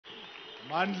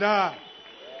Mandla.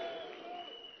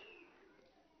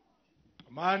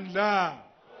 Mandla.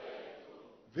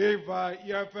 Viva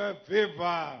EFF,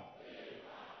 viva.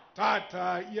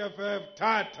 Tata EFF,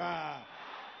 tata.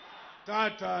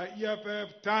 Tata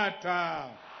EFF,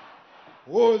 tata.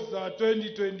 Woza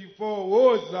 2024,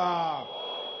 woza.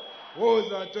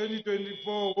 Woza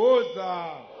 2024,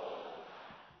 woza.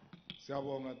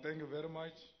 Siyabonga, thank you very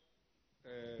much,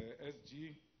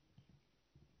 SG,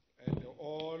 and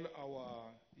all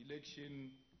our election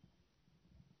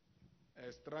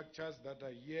structures that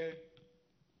are here,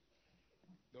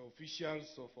 the officials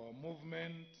of our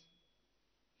movement,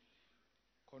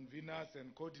 conveners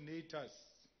and coordinators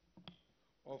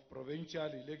of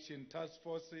provincial election task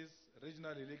forces,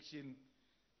 regional election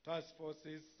task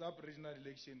forces, sub-regional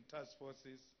election task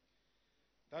forces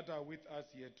that are with us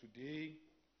here today.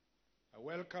 I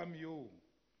welcome you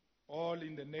all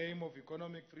in the name of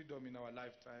economic freedom in our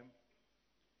lifetime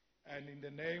and in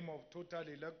the name of total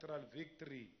electoral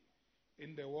victory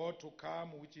in the war to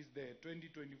come, which is the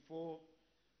 2024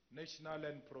 national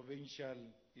and provincial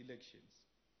elections.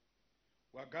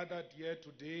 We are gathered here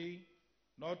today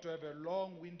not to have a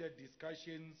long-winded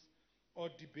discussions or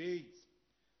debates,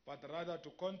 but rather to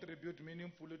contribute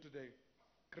meaningfully to the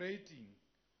creating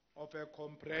of a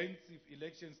comprehensive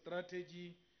election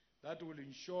strategy that will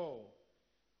ensure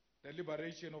the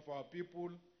liberation of our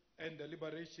people, and the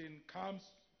liberation comes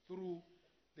through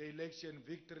the election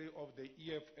victory of the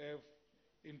EFF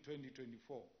in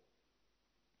 2024.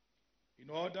 In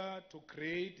order to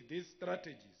create these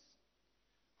strategies,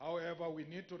 however, we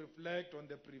need to reflect on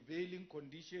the prevailing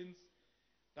conditions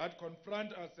that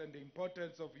confront us and the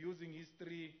importance of using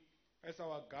history as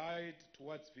our guide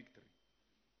towards victory.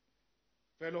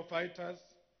 Fellow fighters,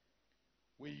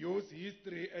 we use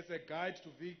history as a guide to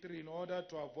victory in order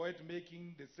to avoid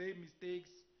making the same mistakes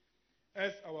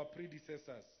as our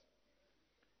predecessors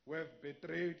who have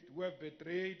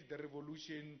betrayed the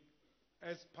revolution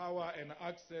as power and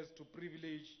access to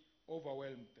privilege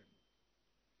overwhelmed them.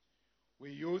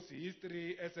 We use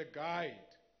history as a guide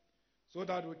so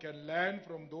that we can learn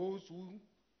from those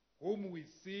whom we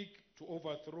seek to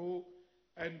overthrow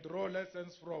and draw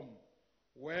lessons from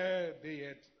where they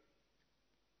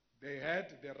had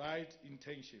the right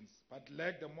intentions but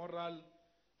lacked the moral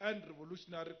and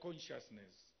revolutionary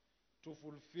consciousness to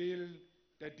fulfill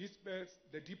the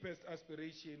deepest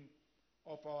aspiration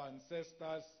of our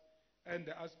ancestors and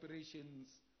the aspirations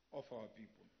of our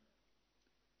people.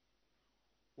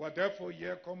 We are therefore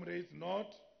here, comrades, not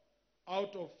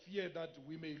out of fear that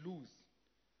we may lose,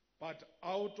 but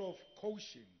out of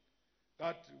caution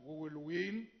that we will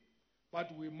win,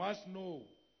 but we must know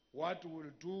what we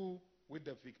will do with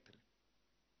the victory.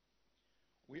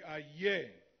 We are here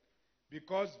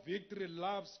because victory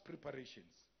loves preparations,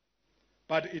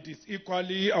 but it is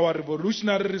equally our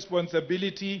revolutionary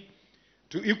responsibility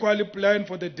to equally plan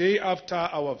for the day after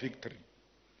our victory.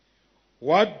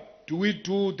 What do we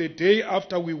do the day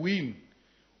after we win?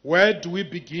 Where do we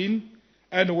begin?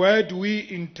 And where do we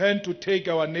intend to take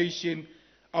our nation,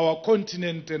 our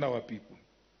continent, and our people?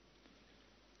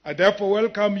 I therefore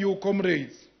welcome you,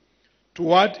 comrades, to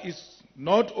what is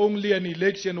not only an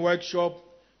election workshop,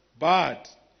 but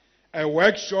a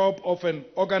workshop of an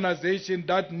organization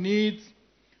that needs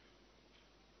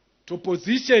to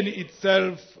position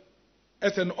itself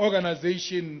as an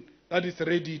organization that is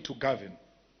ready to govern.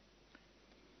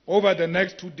 Over the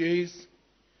next 2 days,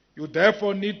 you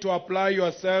therefore need to apply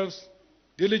yourselves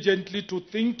diligently to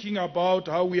thinking about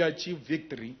how we achieve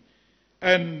victory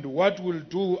and what we'll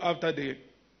do after the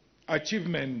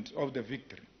achievement of the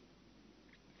victory.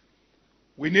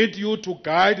 We need you to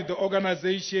guide the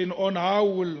organization on how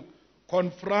we'll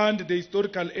confront the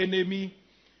historical enemy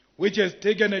which has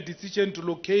taken a decision to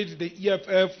locate the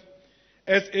EFF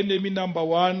as enemy number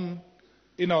one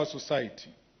in our society.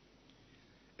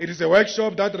 It is a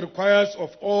workshop that requires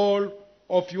of all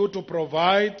of you to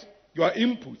provide your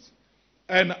inputs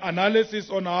and analysis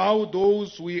on how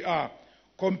those we are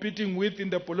competing with in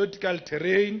the political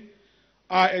terrain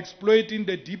are exploiting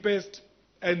the deepest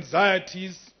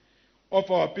anxieties of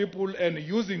our people and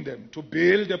using them to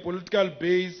build a political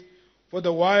base for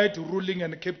the white ruling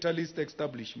and capitalist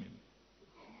establishment.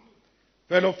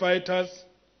 Fellow fighters,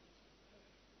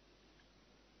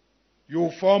 you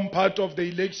form part of the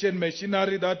election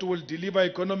machinery that will deliver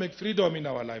economic freedom in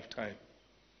our lifetime.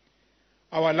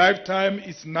 Our lifetime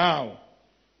is now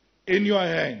in your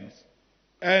hands,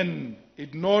 and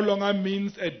it no longer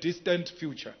means a distant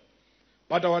future.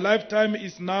 But our lifetime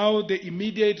is now the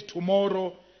immediate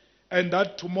tomorrow, and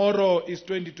that tomorrow is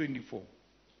 2024.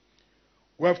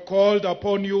 We have called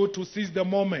upon you to seize the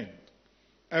moment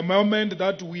a moment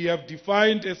that we have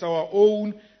defined as our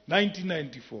own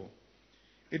 1994.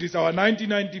 It is our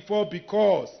 1994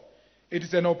 because it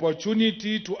is an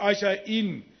opportunity to usher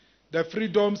in the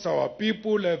freedoms our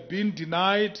people have been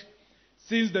denied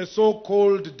since the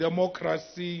so-called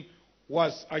democracy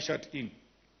was ushered in.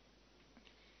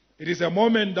 It is a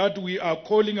moment that we are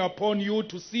calling upon you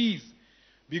to seize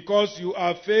because you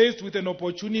are faced with an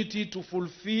opportunity to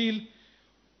fulfill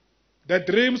the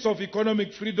dreams of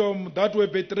economic freedom that were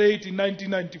betrayed in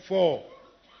 1994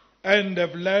 and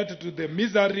have led to the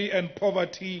misery and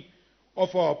poverty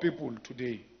of our people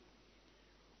today.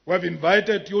 We have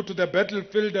invited you to the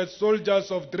battlefield as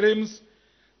soldiers of dreams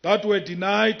that were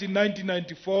denied in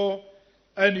 1994,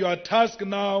 and your task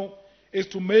now is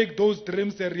to make those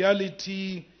dreams a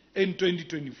reality in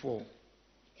 2024.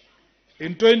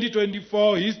 In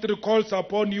 2024, history calls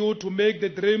upon you to make the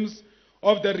dreams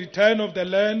of the return of the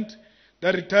land,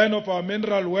 the return of our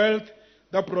mineral wealth,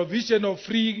 the provision of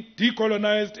free,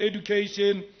 decolonized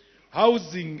education,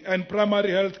 housing, and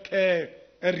primary health care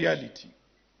a reality.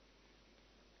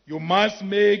 You must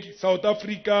make South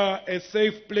Africa a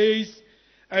safe place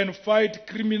and fight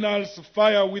criminals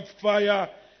fire with fire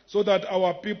so that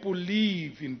our people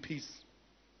live in peace.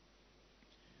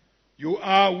 You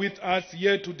are with us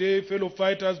here today, fellow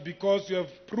fighters, because you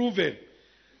have proven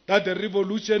that the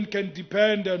revolution can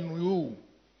depend on you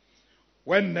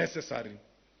when necessary.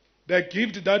 The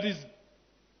gift that is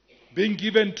being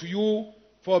given to you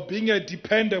for being a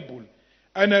dependable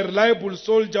and a reliable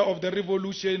soldier of the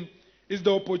revolution is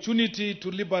the opportunity to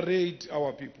liberate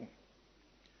our people.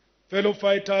 Fellow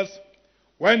fighters,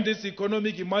 when this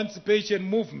economic emancipation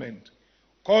movement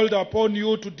called upon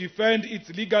you to defend its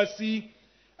legacy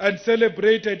and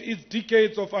celebrated its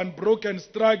decades of unbroken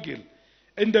struggle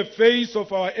in the face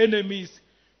of our enemies,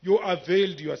 you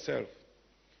availed yourself.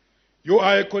 You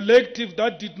are a collective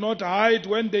that did not hide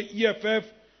when the EFF,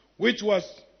 which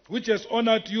has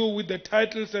honored you with the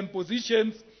titles and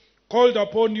positions, called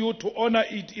upon you to honor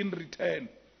it in return.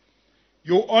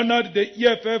 You honored the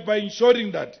EFF by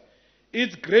ensuring that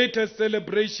its greatest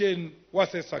celebration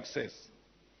was a success.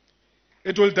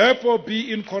 It will therefore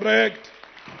be incorrect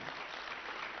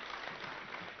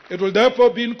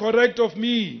of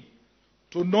me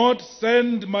to not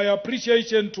send my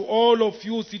appreciation to all of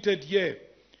you seated here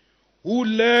who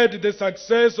led the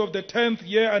success of the 10th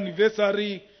year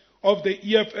anniversary of the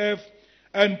EFF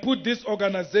and put this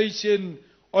organization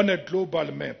on a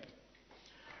global map.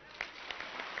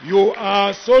 You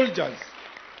are soldiers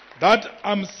that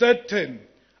I'm certain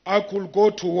I could go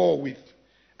to war with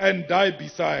and die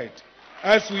beside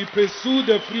as we pursue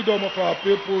the freedom of our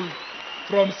people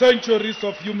from centuries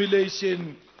of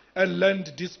humiliation and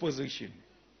land dispossession.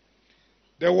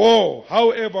 The war,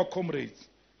 however, comrades,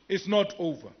 is not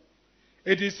over.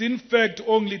 It is in fact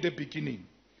only the beginning.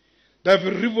 The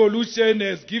revolution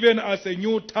has given us a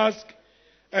new task,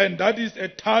 and that is a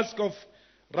task of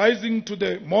rising to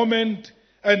the moment,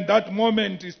 and that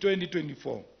moment is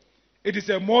 2024. It is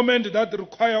a moment that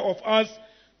requires of us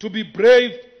to be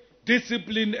brave,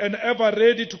 disciplined, and ever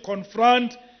ready to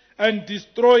confront and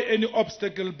destroy any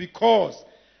obstacle, because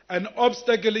an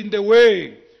obstacle in the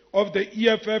way of the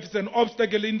EFF is an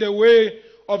obstacle in the way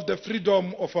of the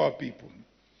freedom of our people.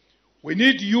 We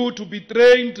need you to be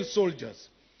trained soldiers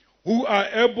who are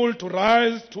able to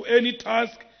rise to any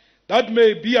task that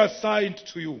may be assigned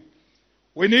to you.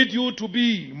 We need you to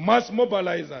be mass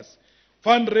mobilizers,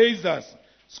 fundraisers,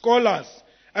 scholars,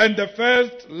 and the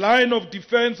first line of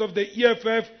defense of the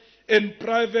EFF in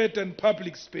private and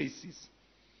public spaces.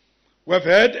 We've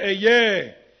had a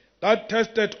year that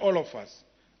tested all of us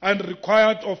and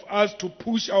required of us to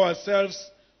push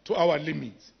ourselves to our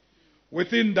limits.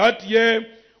 Within that year,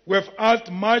 we've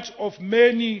asked much of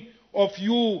many of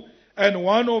you, and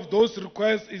one of those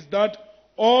requests is that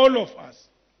all of us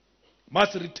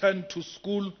must return to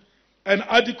school and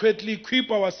adequately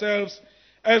equip ourselves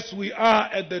as we are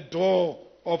at the door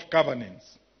of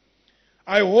governance.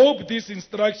 I hope this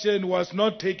instruction was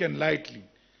not taken lightly,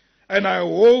 and I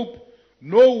hope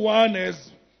no one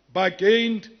has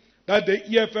bargained that the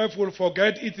EFF will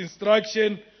forget its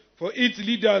instruction for its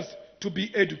leaders to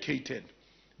be educated.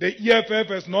 The EFF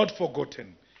has not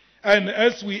forgotten, and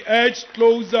as we edge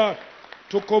closer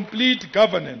to complete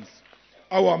governance,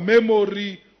 our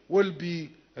memory will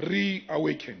be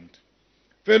reawakened.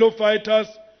 Fellow fighters,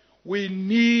 we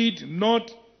need not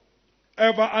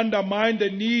ever undermine the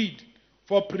need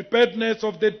for preparedness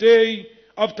of the day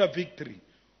after victory,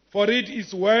 for it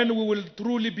is when we will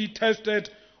truly be tested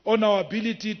on our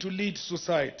ability to lead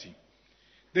society.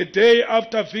 The day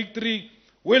after victory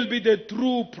will be the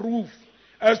true proof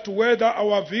as to whether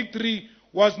our victory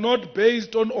was not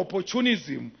based on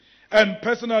opportunism and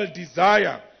personal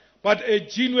desire, but a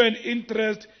genuine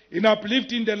interest in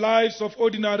uplifting the lives of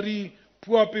ordinary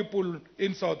poor people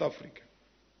in South Africa.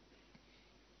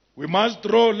 We must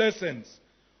draw lessons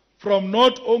from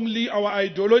not only our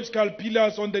ideological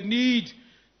pillars on the need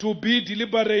to be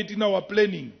deliberate in our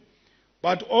planning,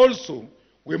 but also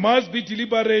we must be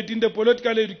deliberate in the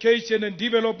political education and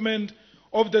development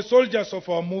of the soldiers of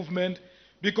our movement,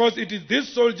 because it is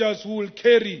these soldiers who will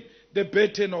carry the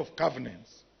baton of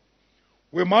governance.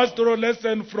 We must draw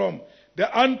lessons from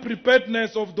the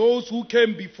unpreparedness of those who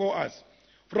came before us,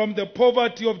 from the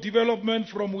poverty of development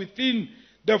from within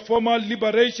the former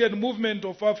liberation movement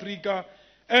of Africa,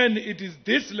 and it is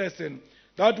this lesson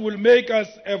that will make us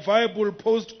a viable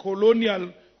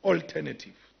post-colonial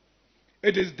alternative.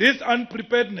 It is this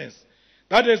unpreparedness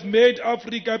that has made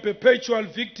Africa a perpetual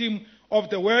victim of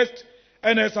the West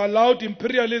and has allowed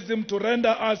imperialism to render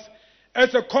us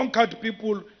as a conquered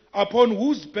people upon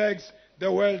whose backs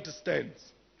the world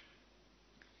stands.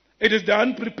 It is the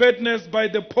unpreparedness by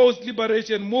the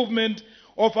post-liberation movement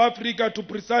of Africa to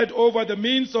preside over the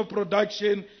means of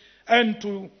production and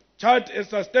to chart a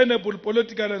sustainable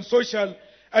political and social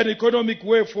and economic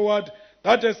way forward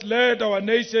that has led our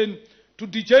nation to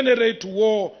degenerate to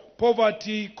war,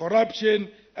 poverty,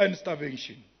 corruption, and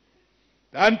starvation.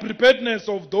 The unpreparedness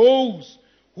of those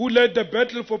who led the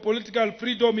battle for political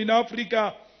freedom in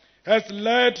Africa has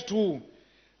led to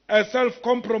a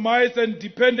self-compromise and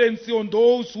dependency on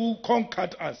those who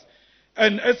conquered us.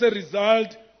 And as a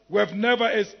result, we have never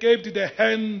escaped the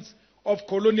hands of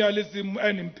colonialism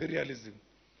and imperialism.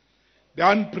 The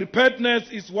unpreparedness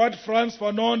is what Frantz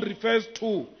Fanon refers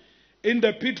to in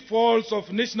the pitfalls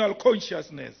of national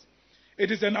consciousness.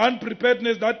 It is an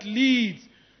unpreparedness that leads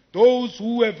those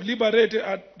who have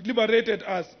liberated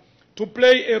us to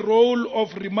play a role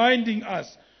of reminding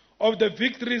us of the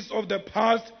victories of the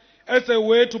past as a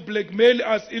way to blackmail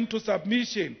us into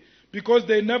submission because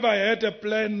they never had a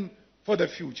plan for the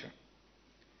future.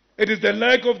 It is the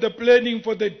lack of the planning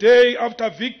for the day after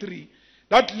victory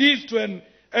that leads to an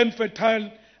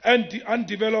infertile and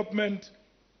underdevelopment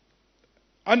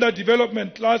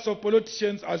class of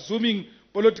politicians assuming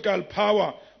political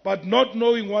power but not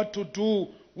knowing what to do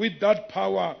with that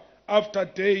power after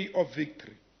day of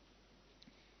victory.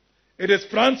 It is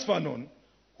Frantz Fanon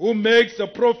who makes a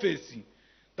prophecy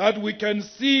that we can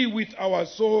see with our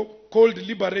so-called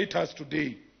liberators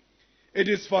today. It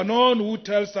is Fanon who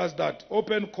tells us that,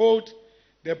 open quote,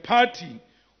 the party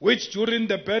which during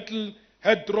the battle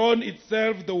had drawn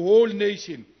itself the whole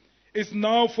nation is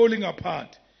now falling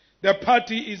apart. The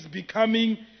party is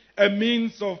becoming a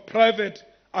means of private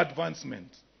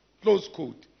advancement. Close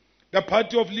quote. The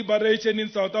Party of Liberation in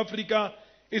South Africa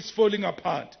is falling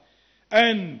apart.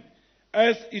 And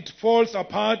as it falls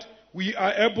apart, we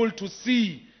are able to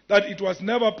see that it was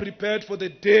never prepared for the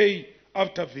day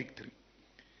after victory.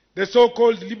 The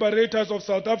so-called liberators of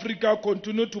South Africa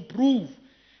continue to prove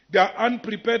their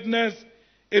unpreparedness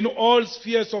in all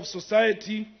spheres of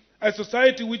society, a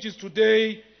society which is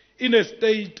today in a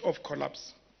state of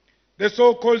collapse. The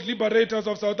so-called liberators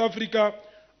of South Africa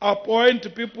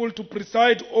appoint people to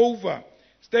preside over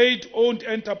state-owned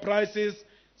enterprises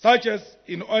such as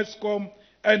in Eskom,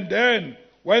 and then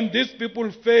when these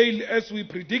people fail as we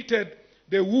predicted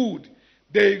they would,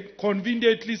 they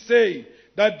conveniently say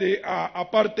that they are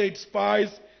apartheid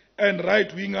spies and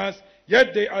right-wingers,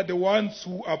 yet they are the ones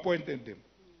who appointed them.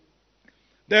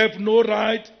 They have no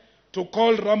right to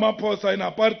call Ramaphosa an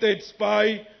apartheid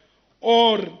spy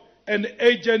or an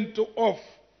agent of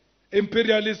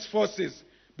imperialist forces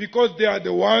because they are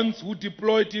the ones who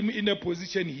deployed him in a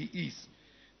position he is.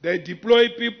 They deploy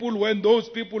people. When those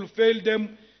people fail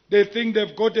them, they think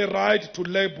they've got a right to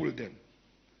label them.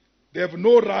 They have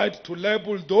no right to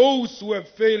label those who have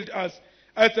failed us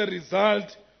as a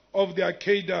result of their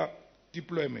cadre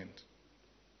deployment.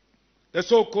 The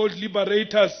so-called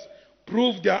liberators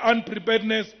prove their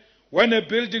unpreparedness when a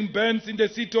building burns in the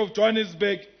city of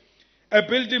Johannesburg, a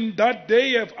building that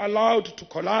they have allowed to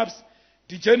collapse,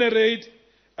 degenerate,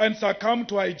 and succumb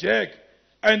to hijack,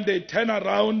 and they turn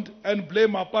around and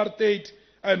blame apartheid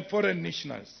and foreign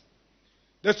nationals.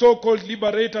 The so-called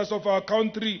liberators of our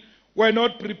country were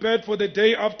not prepared for the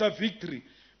day after victory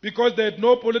because they had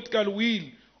no political will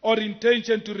or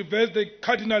intention to reverse the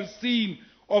cardinal sin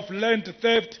of land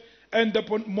theft and the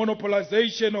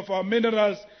monopolization of our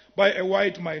minerals by a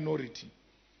white minority.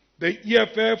 The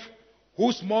EFF,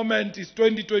 whose moment is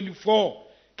 2024,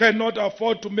 cannot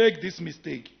afford to make this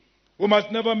mistake. We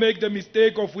must never make the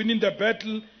mistake of winning the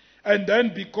battle and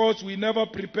then, because we never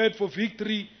prepared for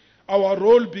victory, our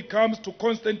role becomes to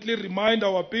constantly remind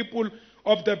our people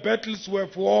of the battles we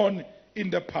have won in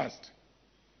the past.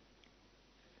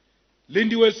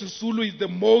 Lindiwe Sisulu is the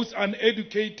most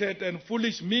uneducated and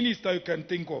foolish minister you can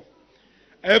think of.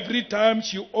 Every time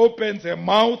she opens her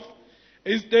mouth,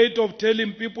 instead of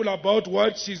telling people about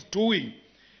what she's doing,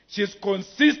 she's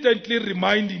consistently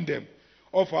reminding them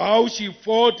of how she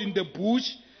fought in the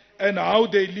bush and how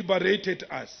they liberated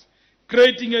us,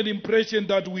 creating an impression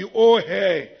that we owe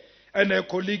her and her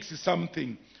colleagues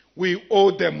something. We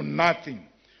owe them nothing.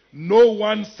 No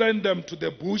one sent them to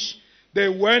the bush. They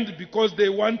went because they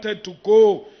wanted to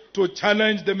go to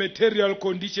challenge the material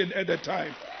condition at the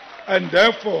time. And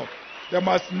therefore, they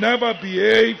must never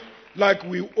behave like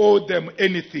we owe them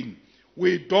anything.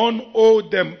 We don't owe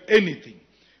them anything.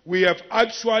 We have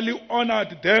actually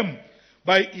honored them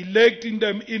by electing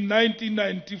them in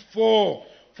 1994.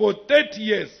 For 30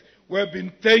 years, we have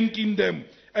been thanking them.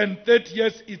 And 30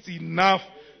 years is enough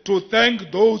to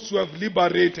thank those who have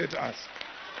liberated us.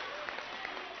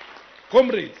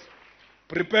 Comrades,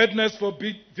 preparedness for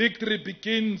victory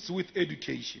begins with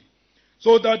education,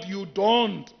 so that you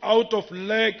don't, out of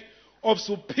lack of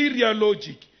superior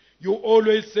logic, you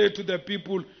always say to the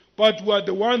people, but we are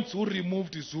the ones who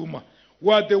removed Zuma.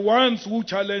 We are the ones who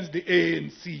challenged the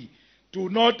ANC. Do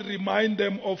not remind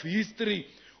them of history,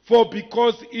 for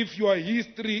because if your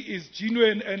history is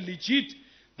genuine and legit,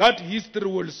 that history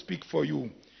will speak for you.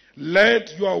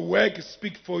 Let your work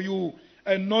speak for you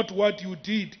and not what you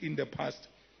did in the past.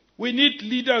 We need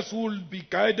leaders who will be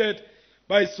guided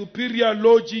by superior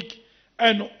logic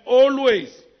and always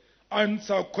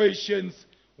answer questions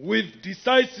with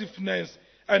decisiveness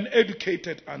and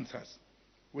educated answers.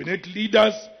 We need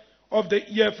leaders of the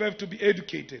EFF to be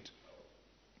educated,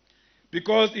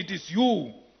 because it is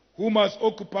you who must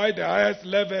occupy the highest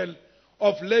level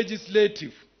of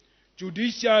legislative,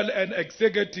 judicial and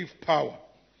executive power.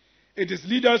 It is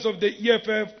leaders of the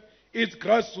EFF, its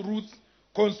grassroots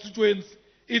constituents,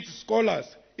 its scholars,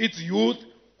 its youth,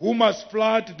 who must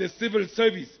flood the civil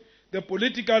service, the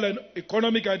political and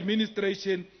economic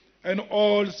administration, and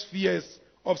all spheres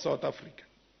of South Africa.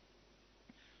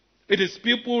 It is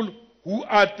people who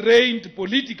are trained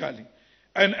politically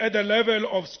and at the level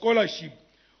of scholarship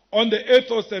on the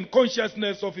ethos and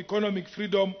consciousness of economic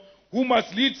freedom who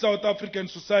must lead South African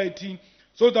society,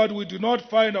 so that we do not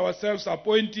find ourselves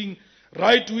appointing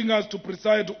right-wingers to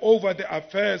preside over the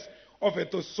affairs of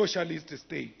a socialist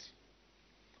state.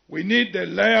 We need the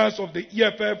layers of the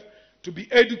EFF to be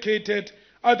educated,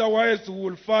 otherwise we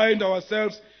will find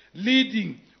ourselves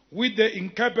leading with the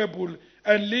incapable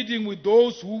and leading with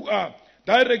those who are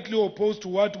directly opposed to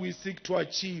what we seek to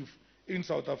achieve in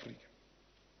South Africa.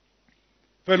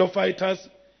 Fellow fighters,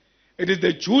 it is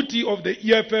the duty of the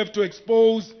EFF to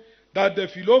expose that the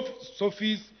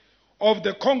philosophies of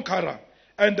the conqueror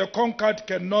and the conquered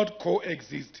cannot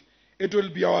coexist. It will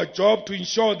be our job to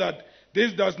ensure that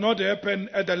this does not happen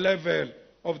at the level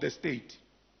of the state.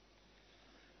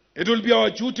 It will be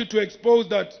our duty to expose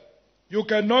that you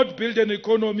cannot build an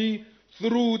economy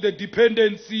through the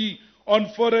dependency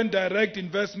on foreign direct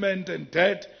investment and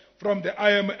debt from the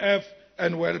IMF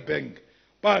and World Bank.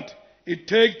 But it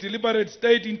takes deliberate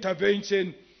state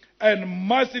intervention and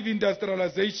massive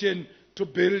industrialization to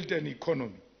build an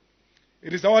economy.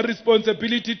 It is our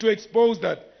responsibility to expose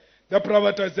that the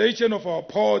privatization of our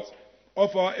ports,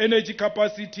 of our energy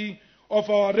capacity, of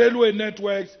our railway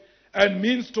networks, and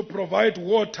means to provide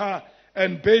water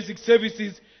and basic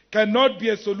services cannot be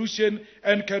a solution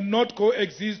and cannot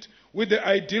coexist with the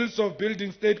ideals of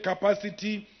building state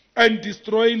capacity and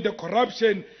destroying the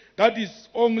corruption that is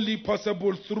only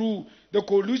possible through the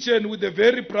collusion with the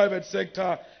very private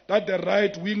sector that the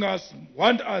right-wingers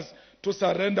want us to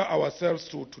surrender ourselves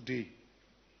to today.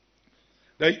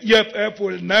 The EFF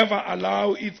will never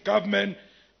allow its government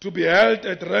to be held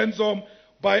at ransom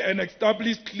by an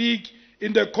established clique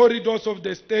in the corridors of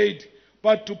the state.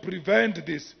 But to prevent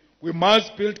this, we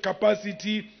must build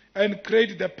capacity and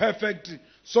create the perfect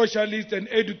socialist and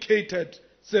educated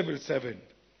civil servant.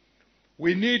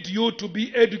 We need you to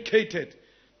be educated,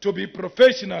 to be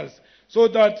professionals, so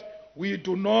that we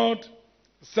do not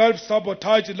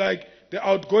self-sabotage like the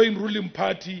outgoing ruling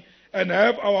party and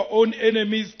have our own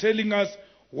enemies telling us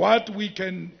what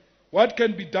can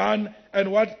be done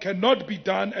and what cannot be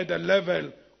done at the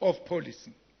level of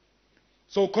policy.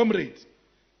 So, comrades,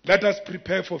 let us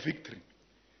prepare for victory.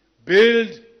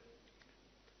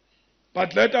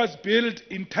 But let us build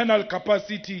internal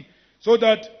capacity so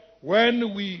that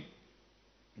when we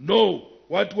know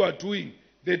what we are doing,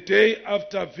 the day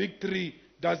after victory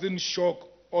doesn't shock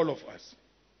all of us.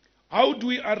 How do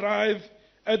we arrive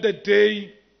at the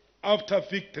day after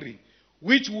victory,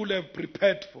 which we will have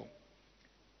prepared for?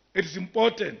 It is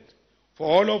important for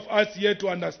all of us here to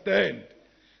understand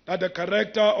that the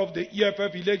character of the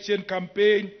EFF election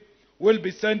campaign will be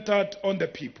centered on the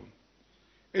people.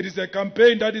 It is a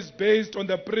campaign that is based on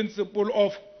the principle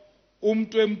of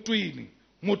emntwini,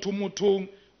 mutu mutung,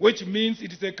 which means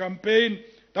it is a campaign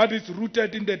that is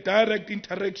rooted in the direct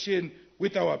interaction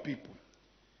with our people.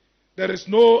 There is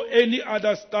no any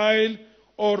other style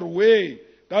or way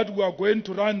that we are going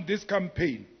to run this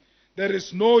campaign. There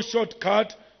is no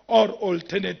shortcut or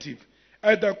alternative.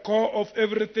 At the core of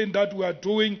everything that we are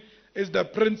doing is the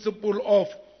principle of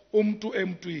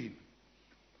emntwini.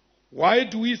 Why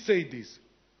do we say this?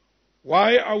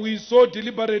 Why are we so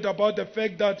deliberate about the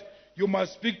fact that you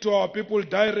must speak to our people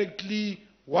directly,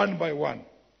 one by one?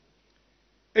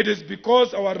 It is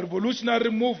because our revolutionary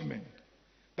movement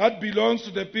that belongs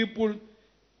to the people,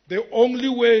 the only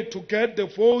way to get the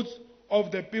votes of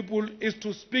the people is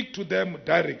to speak to them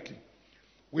directly.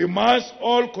 We must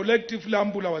all collectively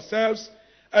humble ourselves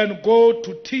and go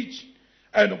to teach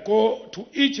and go to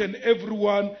each and every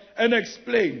one and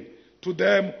explain to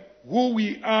them who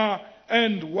we are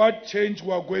and what change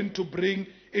we are going to bring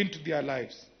into their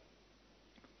lives.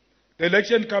 The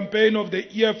election campaign of the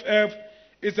EFF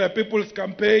is a people's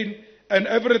campaign, and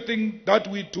everything that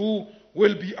we do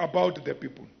will be about the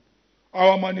people.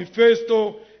 Our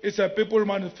manifesto is a people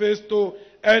manifesto,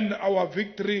 and our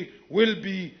victory will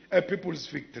be a people's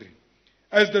victory.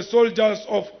 As the soldiers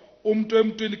of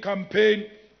emntwini campaign,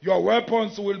 your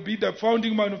weapons will be the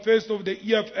founding manifesto of the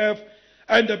EFF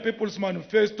and the People's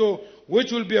Manifesto,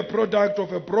 which will be a product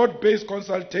of a broad-based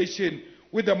consultation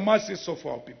with the masses of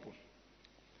our people.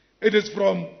 It is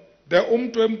from the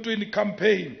emntwini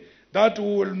campaign that we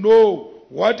will know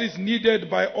what is needed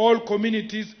by all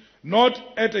communities, not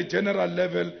at a general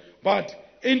level, but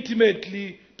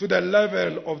intimately to the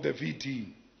level of the VT.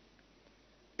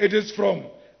 It is from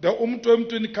the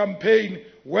emntwini campaign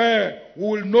where we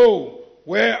will know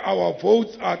where our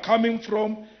votes are coming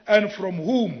from and from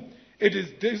whom. It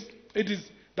is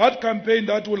that campaign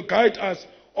that will guide us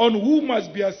on who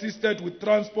must be assisted with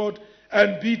transport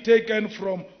and be taken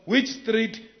from which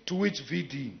street to which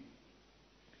VD.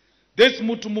 This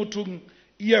Mutu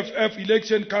EFF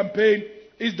election campaign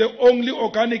is the only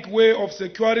organic way of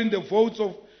securing the votes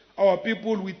of our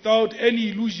people without any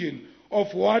illusion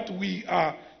of what we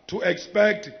are to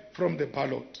expect from the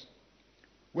ballot.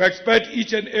 We expect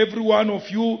each and every one of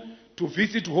you to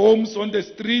visit homes on the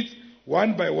streets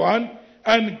one by one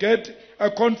and get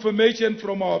a confirmation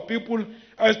from our people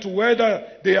as to whether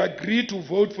they agree to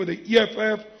vote for the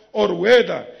EFF or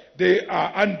whether they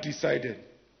are undecided.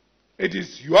 It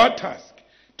is your task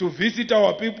to visit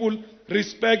our people,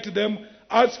 respect them,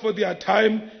 ask for their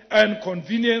time, and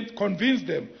convince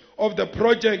them of the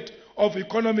project of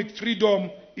economic freedom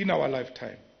in our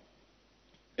lifetime.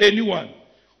 Anyone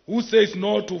who says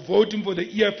no to voting for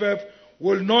the EFF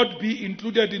will not be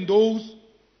included in those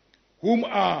whom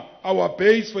are our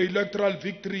base for electoral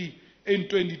victory in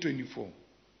 2024.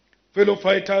 Fellow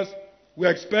fighters, we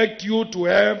expect you to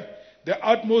have the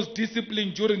utmost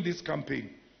discipline during this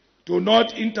campaign. Do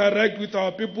not interact with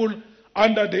our people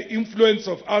under the influence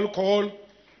of alcohol.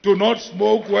 Do not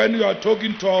smoke when you are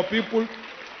talking to our people.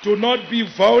 Do not be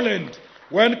violent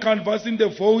when canvassing the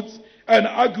votes and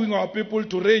arguing our people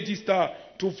to register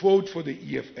to vote for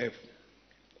the EFF.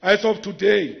 As of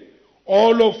today,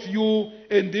 all of you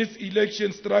in these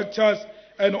election structures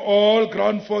and all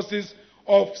ground forces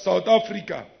of South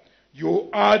Africa, you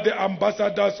are the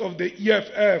ambassadors of the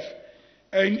EFF,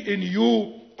 and in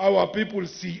you our people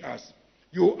see us.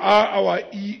 You are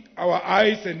our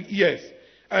eyes and ears,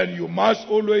 and you must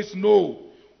always know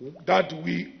that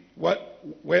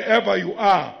wherever you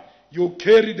are, you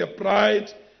carry the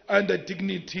pride and the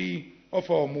dignity of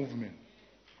our movement.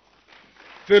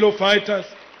 Fellow fighters,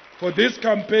 for this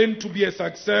campaign to be a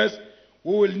success,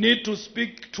 we will need to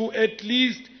speak to at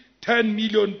least 10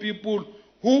 million people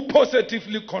who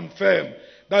positively confirm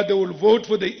that they will vote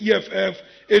for the EFF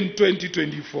in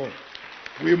 2024.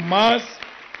 We must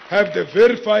have the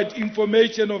verified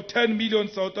information of 10 million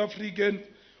South Africans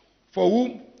for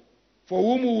whom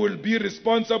we will be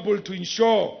responsible to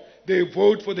ensure they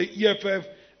vote for the EFF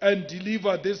and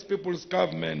deliver this people's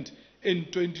government in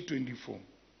 2024.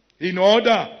 In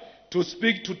order to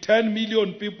speak to 10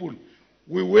 million people,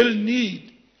 we will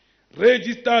need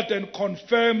registered and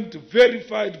confirmed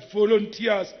verified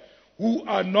volunteers who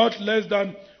are not less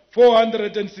than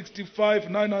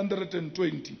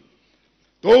 465,920.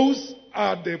 Those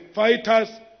are the fighters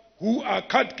who are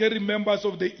category members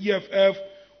of the EFF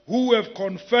who have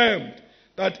confirmed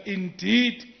that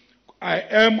indeed I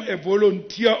am a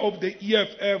volunteer of the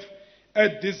EFF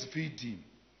at this VD.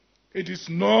 It is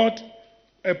not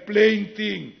a plain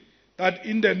thing that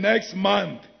in the next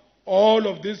month, all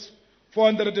of these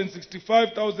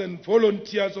 465,000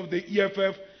 volunteers of the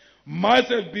EFF must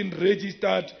have been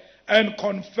registered and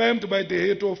confirmed by the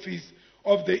head office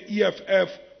of the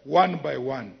EFF one by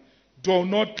one. Do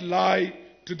not lie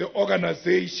to the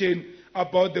organization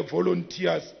about the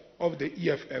volunteers of the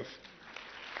EFF.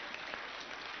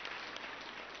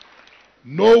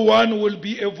 No one will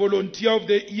be a volunteer of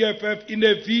the EFF in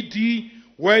a VD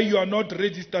where you are not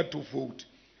registered to vote.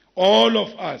 All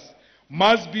of us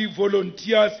must be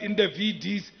volunteers in the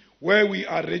VDs where we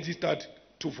are registered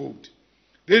to vote.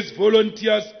 These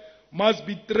volunteers must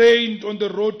be trained on the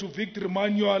road to victory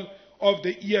manual of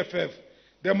the EFF.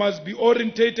 They must be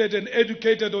orientated and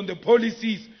educated on the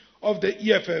policies of the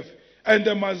EFF, and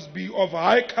they must be of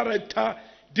high character,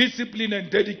 discipline, and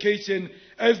dedication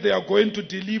as they are going to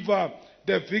deliver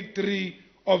the victory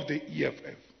of the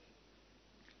EFF.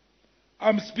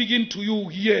 I'm speaking to you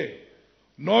here,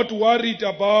 not worried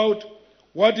about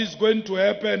what is going to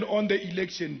happen on the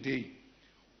election day.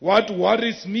 What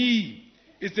worries me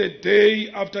is the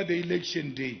day after the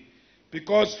election day,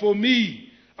 because for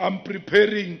me, I'm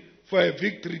preparing for a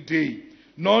victory day,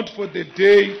 not for the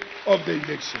day of the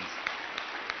elections.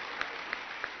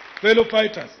 Fellow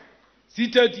fighters,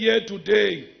 seated here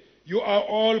today, you are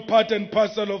all part and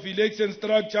parcel of election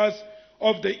structures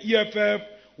of the EFF,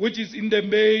 which is in the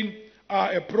main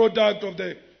a product of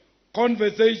the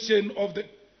conversation of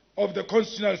the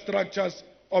constitutional structures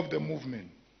of the movement.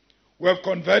 We have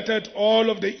converted all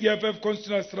of the EFF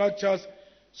constitutional structures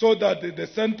so that the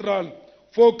central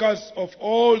focus of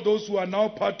all those who are now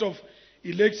part of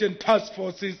election task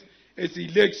forces is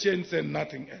elections and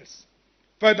nothing else.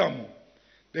 Furthermore,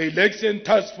 the election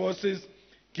task forces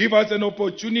give us an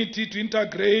opportunity to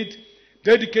integrate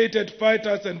dedicated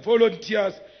fighters and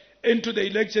volunteers into the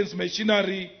elections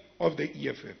machinery of the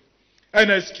EFF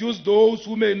and excuse those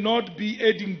who may not be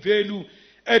adding value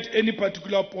at any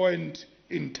particular point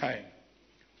in time.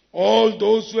 All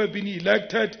those who have been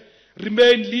elected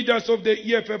remain leaders of the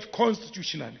EFF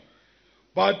constitutionally,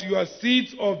 but your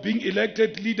seats of being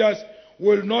elected leaders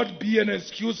will not be an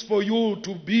excuse for you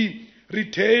to be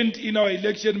retained in our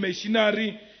election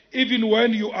machinery even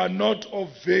when you are not of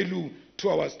value to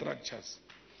our structures.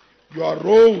 Your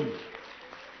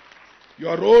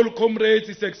role, comrades,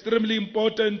 is extremely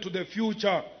important to the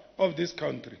future of this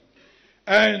country,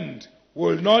 and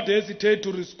will not hesitate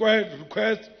to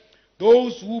request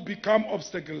those who become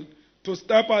obstacles to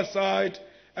step aside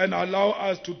and allow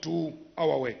us to do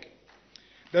our work.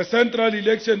 The Central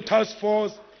Election Task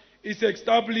Force is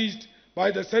established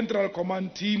by the Central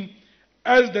Command Team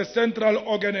as the central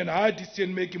organ and high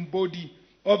decision-making body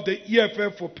of the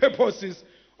EFF for purposes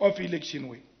of election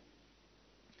work.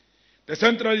 The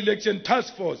Central Election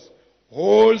Task Force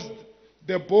holds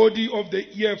the body of the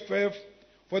EFF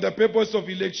for the purpose of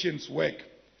elections work.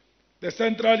 The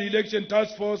Central Election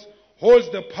Task Force holds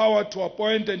the power to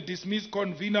appoint and dismiss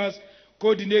conveners,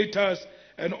 coordinators,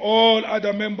 and all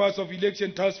other members of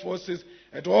election task forces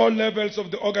at all levels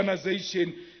of the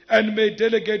organization, and may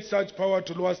delegate such power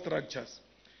to lower structures.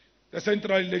 The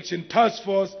Central Election Task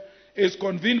Force is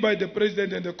convened by the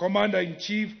President and the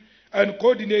Commander-in-Chief and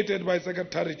coordinated by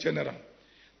Secretary General.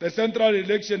 The Central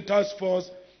Election Task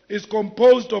Force is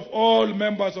composed of all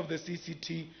members of the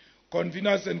CCT,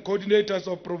 conveners and coordinators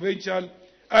of provincial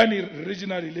and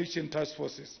regional election task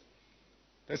forces.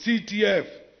 The CTF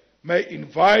may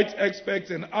invite experts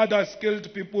and other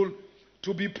skilled people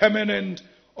to be permanent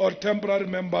or temporary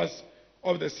members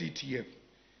of the CTF.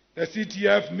 The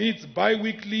CTF meets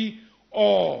bi-weekly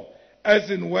or as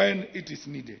and when it is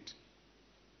needed.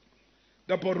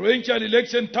 The provincial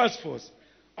election task force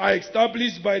are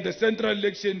established by the Central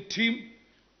Election Team,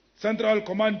 Central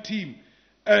Command Team,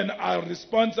 and are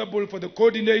responsible for the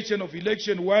coordination of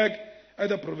election work at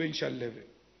the provincial level.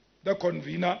 The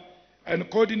convener and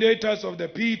coordinators of the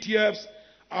PETFs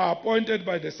are appointed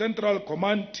by the Central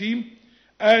Command Team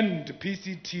and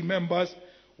PCT members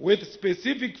with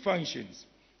specific functions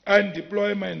and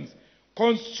deployments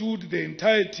constitute the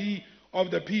entirety of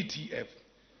the PTF.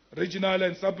 Regional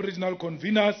and sub-regional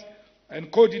conveners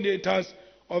and coordinators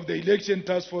of the election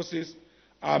task forces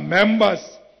are members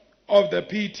of the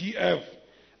PTF,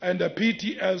 and the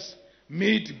PTFs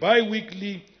meet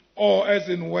bi-weekly or as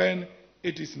and when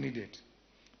it is needed.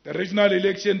 The regional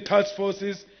election task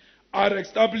forces are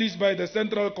established by the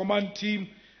Central Command Team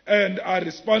and are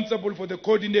responsible for the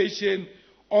coordination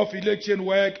of election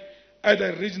work at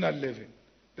the regional level.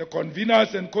 The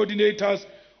conveners and coordinators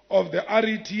of the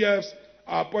RETFs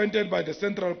are appointed by the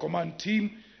Central Command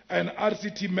Team, and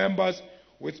RCT members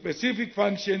with specific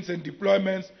functions and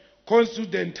deployments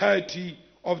constitute the entirety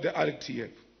of the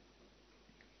RTF.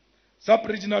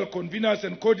 Sub-regional conveners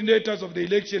and coordinators of the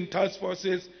election task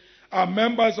forces are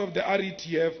members of the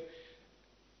RETF.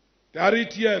 The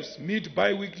RETFs meet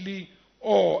bi-weekly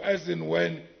or as and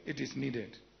when it is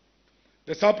needed.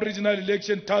 The sub-regional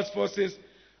election task forces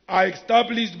are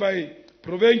established by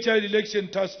provincial election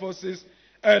task forces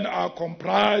and are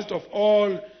comprised of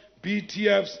all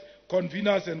BTFs,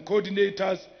 conveners and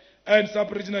coordinators, and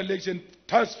sub-regional election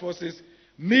task forces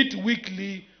meet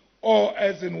weekly or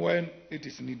as and when it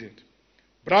is needed.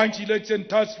 Branch election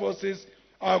task forces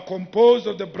are composed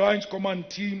of the branch command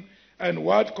team and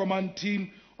ward command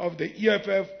team of the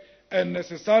EFF and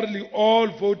necessarily all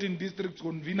voting district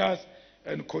conveners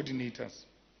and coordinators.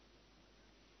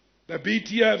 The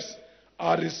BTFs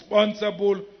are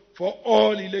responsible for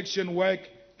all election work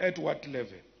at ward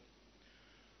level.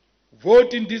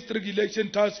 Voting district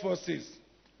election task forces,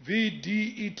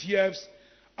 VDETFs,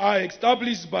 are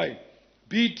established by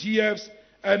BTFs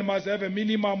and must have a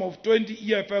minimum of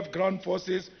 20 EFF ground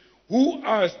forces who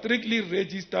are strictly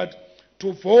registered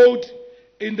to vote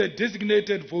in the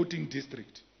designated voting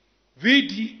district.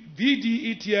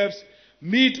 VDETFs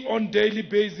meet on daily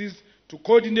basis to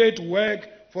coordinate work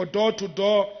for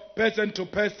door-to-door,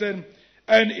 person-to-person,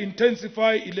 and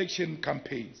intensify election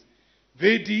campaigns.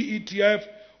 VDETF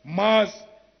must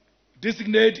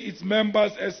designate its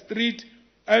members as street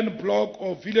and block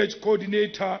or village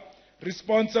coordinator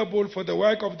responsible for the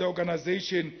work of the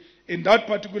organization in that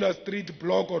particular street,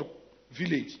 block, or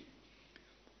village.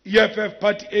 EFF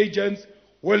party agents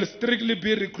will strictly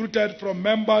be recruited from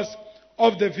members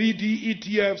of the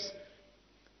VDETFs,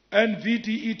 and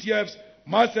VDETFs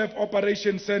must have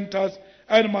operation centers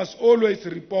and must always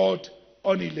report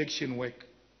on election work.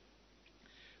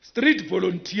 Street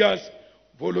volunteers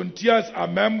are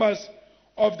members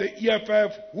of the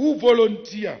EFF who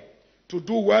volunteer to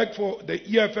do work for the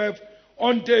EFF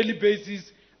on daily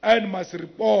basis and must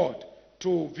report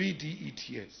to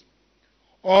VDETFs.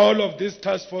 All of these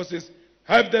task forces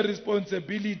have the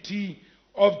responsibility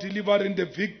of delivering the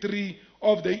victory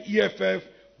of the EFF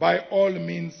by all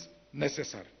means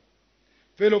necessary.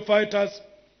 Fellow fighters,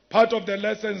 part of the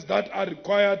lessons that are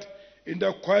required in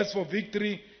the quest for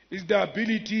victory is the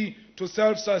ability to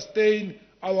self-sustain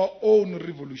our own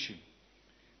revolution.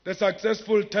 The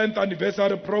successful 10th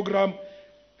anniversary program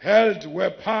held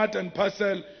were part and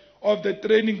parcel of the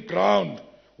training ground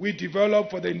we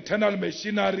developed for the internal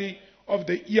machinery of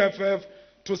the EFF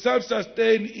to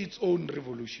self-sustain its own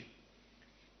revolution.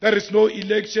 There is no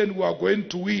election we are going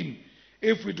to win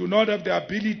if we do not have the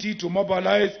ability to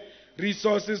mobilize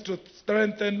resources to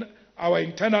strengthen our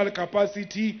internal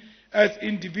capacity as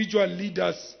individual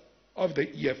leaders of the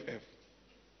EFF.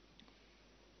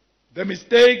 The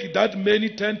mistake that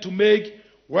many tend to make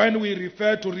when we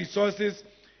refer to resources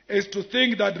is to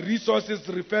think that resources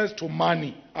refers to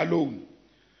money alone.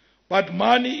 But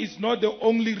money is not the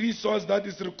only resource that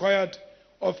is required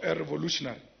of a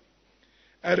revolutionary.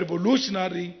 A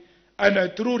revolutionary and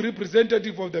a true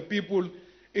representative of the people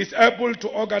is able to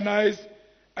organize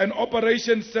an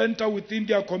operation center within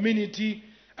their community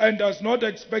and does not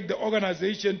expect the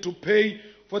organization to pay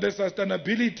for the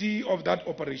sustainability of that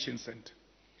operation center.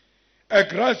 A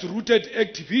grassrooted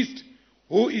activist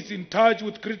who is in touch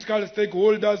with critical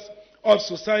stakeholders of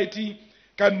society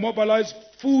can mobilize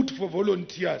food for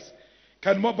volunteers,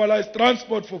 can mobilize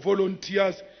transport for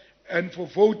volunteers and for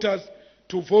voters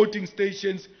to voting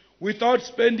stations without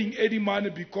spending any money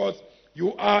because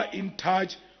you are in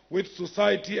touch with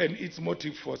society and its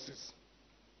motive forces.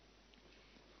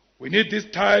 We need these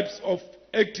types of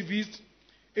activists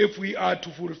if we are to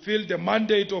fulfill the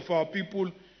mandate of our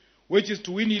people, which is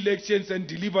to win elections and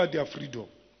deliver their freedom.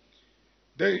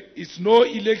 There is no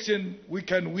election we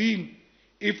can win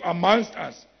if amongst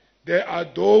us there are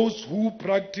those who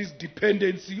practice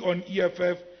dependency on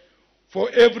EFF for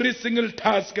every single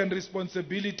task and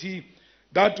responsibility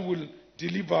that will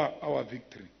deliver our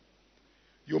victory.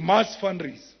 You must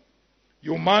fundraise.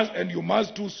 You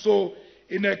must do so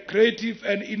in a creative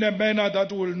and in a manner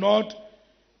that will not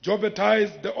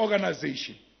jeopardize the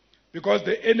organization, because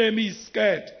the enemy is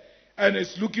scared and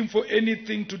is looking for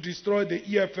anything to destroy the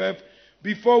EFF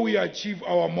before we achieve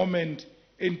our moment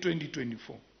in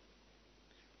 2024.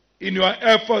 In your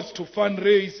efforts to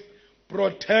fundraise,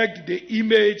 protect the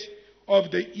image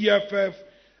of the EFF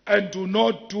and do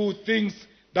not do things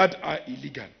that are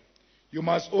illegal. You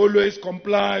must always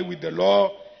comply with the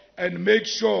law and make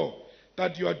sure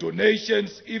that your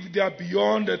donations, if they are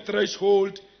beyond the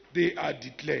threshold, they are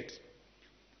declared.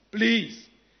 Please,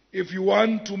 if you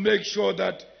want to make sure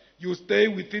that you stay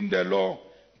within the law,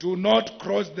 do not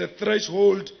cross the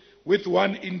threshold with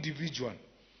one individual.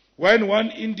 When one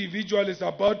individual is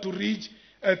about to reach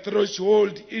a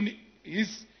threshold in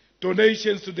his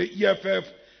donations to the EFF,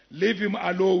 leave him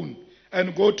alone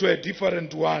and go to a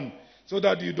different one, so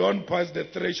that you don't pass the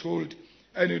threshold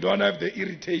and you don't have the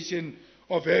irritation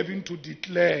of having to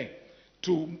declare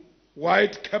to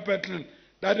white capital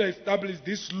that established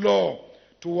this law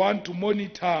to want to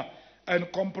monitor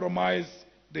and compromise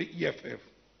the EFF.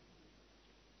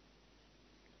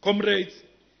 Comrades,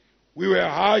 we were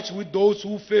harsh with those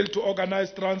who failed to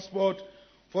organize transport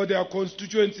for their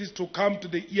constituencies to come to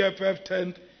the EFF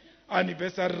 10th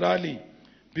anniversary rally,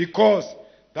 because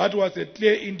that was a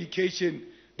clear indication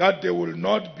that they will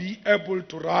not be able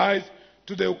to rise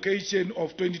to the occasion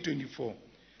of 2024.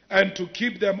 And to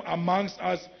keep them amongst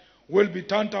us will be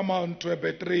tantamount to a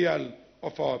betrayal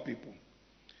of our people.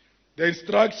 The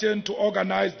instruction to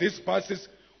organize these buses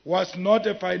was not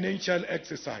a financial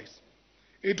exercise.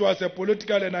 It was a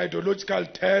political and ideological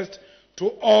test to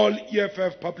all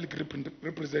EFF public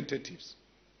representatives.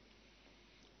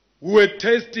 We were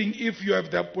testing if you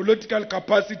have the political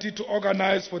capacity to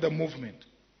organize for the movement.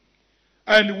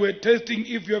 And we were testing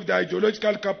if you have the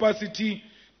ideological capacity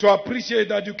to appreciate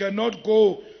that you cannot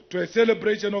go to a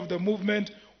celebration of the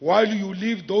movement while you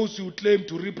leave those you claim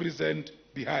to represent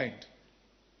behind.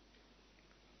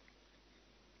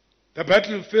 The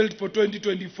battlefield for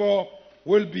 2024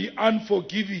 will be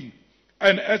unforgiving,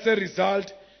 and as a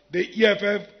result, the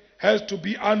EFF has to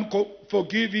be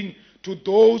unforgiving to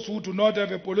those who do not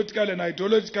have a political and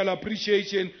ideological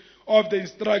appreciation of the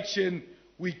instruction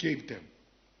we gave them.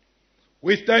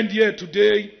 We stand here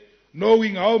today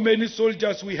knowing how many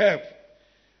soldiers we have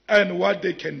and what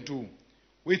they can do.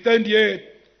 We stand here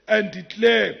and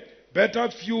declare better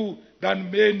few than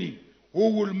many,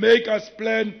 who will make us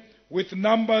plan with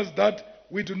numbers that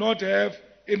we do not have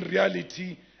in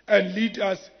reality and lead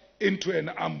us into an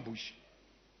ambush.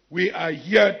 We are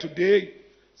here today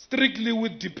strictly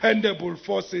with dependable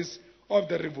forces of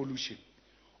the revolution.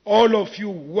 All of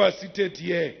you who are seated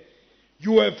here,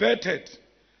 you were vetted,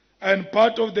 and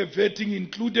part of the vetting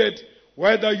included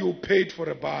whether you paid for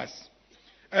a bus.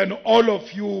 And all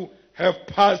of you have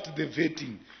passed the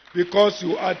vetting because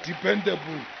you are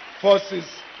dependable forces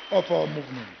of our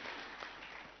movement.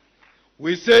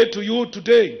 We say to you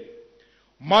today,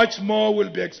 much more will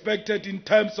be expected in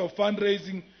terms of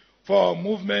fundraising for our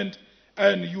movement,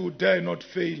 and you dare not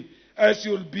fail, as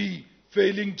you'll be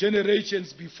failing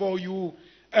generations before you,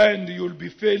 and you'll be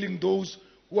failing those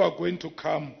who are going to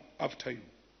come after you.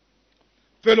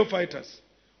 Fellow fighters,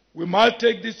 we must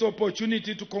take this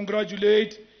opportunity to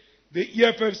congratulate the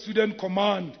EFF Student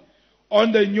Command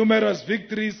on the numerous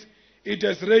victories it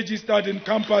has registered in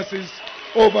campuses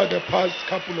over the past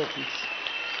couple of weeks.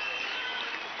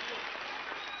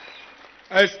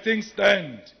 As things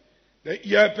stand, the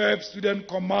EFF Student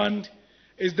Command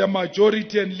is the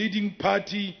majority and leading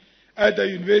party at the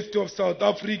University of South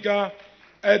Africa,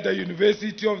 at the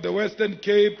University of the Western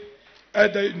Cape,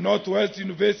 at the Northwest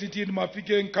University in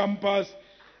Mafikeng campus,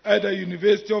 at the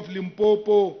University of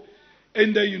Limpopo,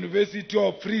 in the University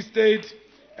of Free State,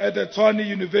 at the Tshwane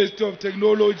University of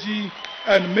Technology,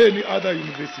 and many other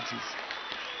universities.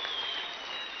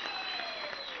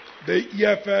 The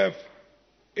EFF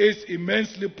is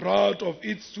immensely proud of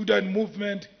its student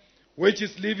movement, which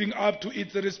is living up to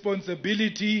its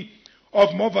responsibility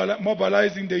of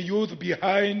mobilizing the youth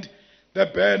behind the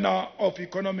banner of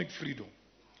economic freedom.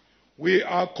 We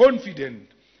are confident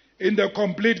in the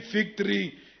complete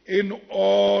victory in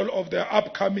all of the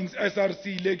upcoming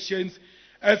SRC elections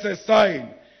as a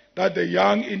sign that the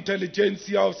young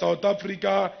intelligentsia of South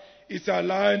Africa is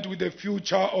aligned with the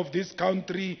future of this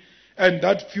country, and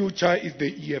that future is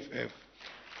the EFF.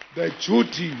 The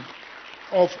duty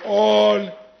of all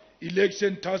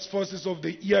election task forces of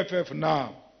the EFF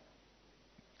now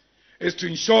is to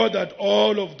ensure that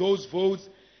all of those votes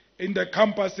in the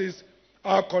campuses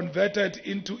are converted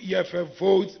into EFF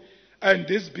votes, and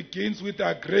this begins with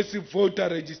the aggressive voter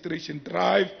registration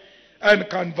drive and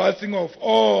canvassing of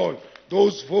all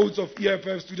those votes of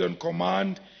EFF Student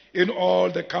Command in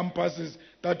all the campuses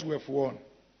that we have won.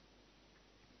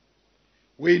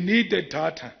 We need the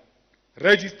data,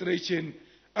 registration,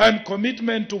 and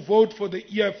commitment to vote for the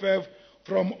EFF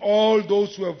from all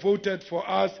those who have voted for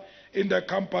us in the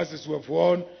campuses we have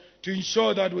won, to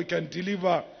ensure that we can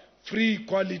deliver free,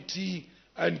 quality,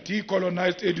 and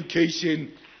decolonized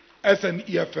education as an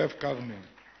EFF government.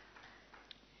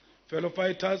 Fellow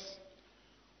fighters,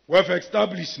 we have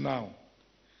established now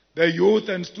the Youth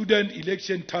and Student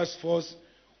Election Task Force,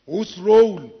 whose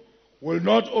role will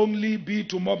not only be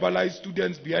to mobilize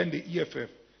students behind the EFF,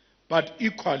 but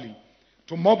equally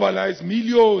to mobilize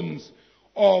millions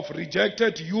of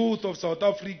rejected youth of South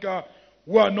Africa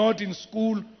who are not in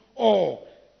school or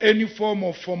any form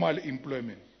of formal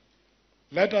employment.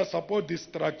 Let us support this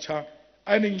structure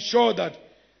and ensure that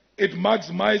it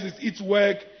maximizes its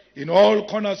work in all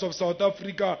corners of South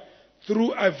Africa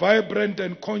through a vibrant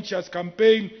and conscious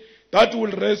campaign that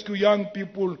will rescue young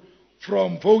people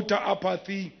from voter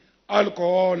apathy,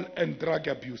 alcohol, and drug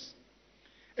abuse.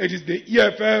 It is the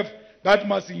EFF that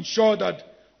must ensure that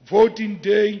voting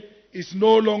day is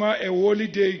no longer a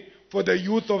holiday for the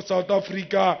youth of South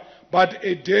Africa, but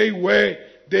a day where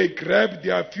they grab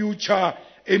their future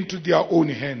into their own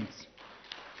hands.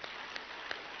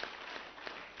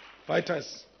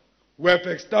 Fighters, we have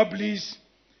established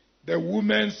the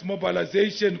Women's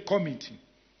Mobilization Committee.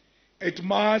 It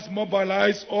must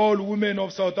mobilize all women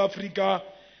of South Africa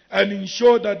and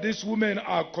ensure that these women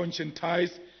are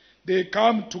conscientized. They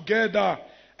come together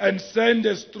and send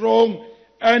a strong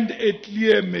and a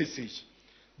clear message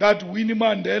that Winnie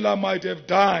Mandela might have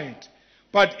died,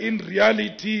 but in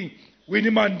reality, Winnie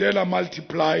Mandela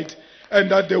multiplied, and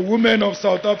that the women of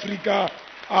South Africa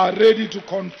are ready to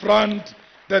confront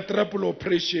the triple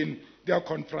oppression they are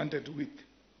confronted with.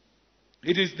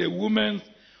 It is the Women's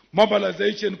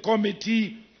Mobilization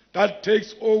Committee that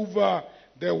takes over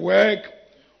the work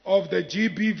of the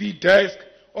GBV desk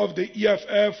of the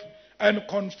EFF and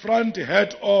confront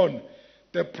head-on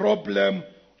the problem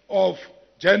of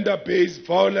gender-based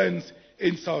violence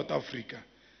in South Africa.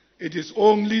 It is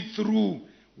only through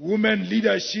women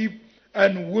leadership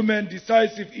and women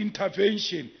decisive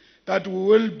intervention that we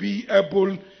will be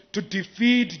able to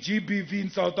defeat GBV in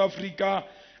South Africa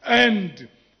and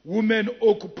women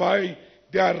occupy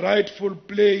their rightful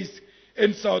place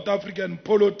in South African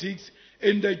politics,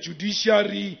 in the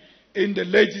judiciary, in the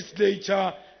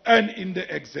legislature, and in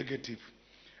the executive.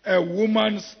 A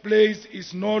woman's place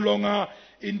is no longer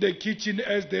in the kitchen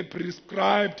as they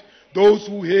prescribed those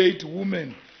who hate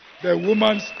women. The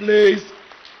woman's place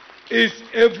is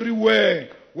everywhere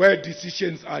where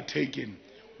decisions are taken.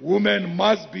 Women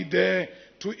must be there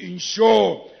to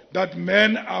ensure that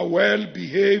men are well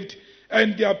behaved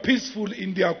and they are peaceful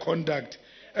in their conduct,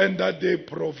 and that they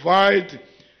provide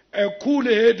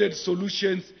cool-headed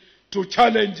solutions to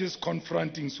challenges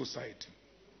confronting society.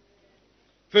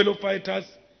 Fellow fighters,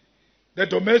 the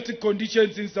domestic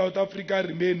conditions in South Africa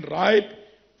remain ripe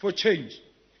for change,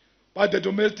 but the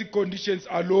domestic conditions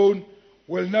alone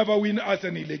will never win us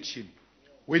an election.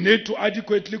 We need to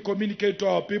adequately communicate to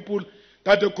our people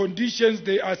that the conditions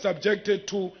they are subjected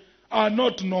to are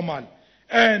not normal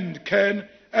and can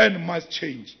and must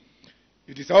change.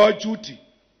 It is our duty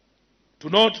to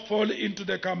not fall into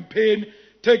the campaign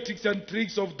tactics and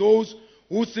tricks of those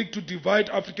who seek to divide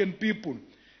African people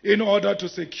in order to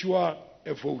secure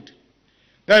a vote.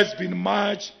 There has been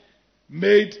much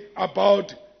made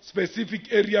about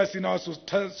specific areas in our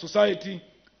society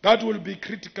that will be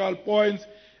critical points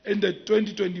in the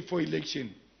 2024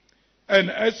 election. And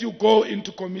as you go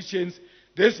into commissions,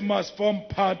 this must form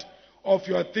part of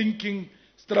your thinking,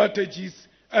 strategies,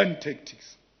 and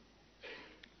tactics.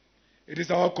 It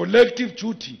is our collective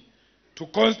duty to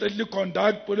constantly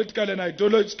conduct political and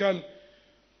ideological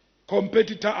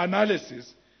competitor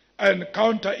analysis and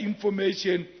counter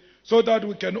information so that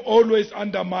we can always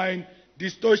undermine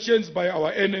distortions by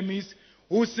our enemies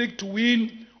who seek to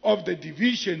win of the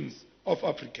divisions of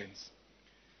Africans.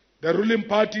 The ruling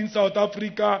party in South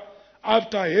Africa,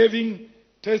 after having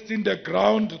tested the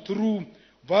ground through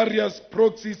various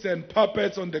proxies and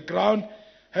puppets on the ground,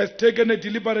 has taken a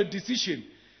deliberate decision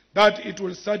that it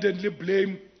will suddenly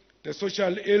blame the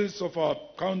social ills of our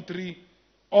country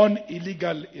on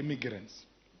illegal immigrants.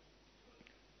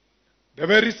 The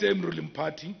very same ruling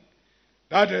party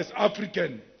that has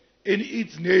African in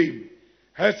its name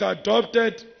has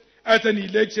adopted as an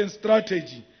election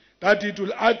strategy that it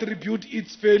will attribute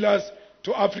its failures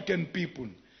to African people.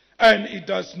 And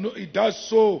it does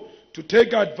so to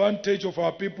take advantage of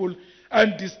our people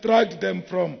and distract them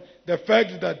from the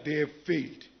fact that they have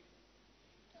failed.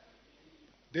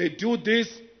 They do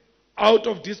this out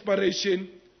of desperation,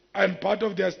 and part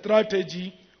of their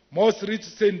strategy, most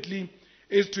recently,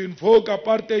 is to invoke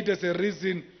apartheid as a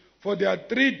reason for their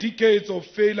 3 decades of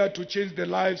failure to change the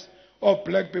lives of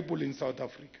black people in South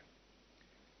Africa.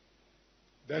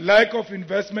 The lack of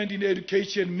investment in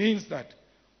education means that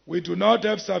we do not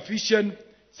have sufficient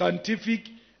scientific,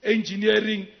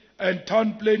 engineering, and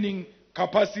town planning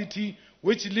capacity,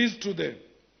 which leads to the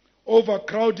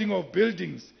overcrowding of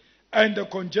buildings and the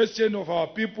congestion of our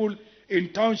people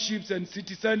in townships and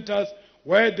city centers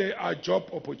where there are job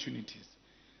opportunities.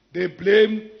 They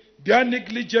blame their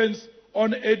negligence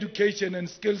on education and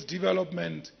skills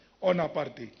development on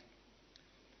apartheid.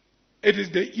 It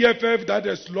is the EFF that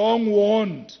has long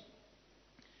warned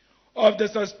of the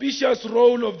suspicious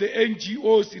role of the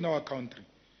NGOs in our country,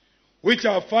 which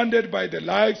are funded by the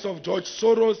likes of George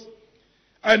Soros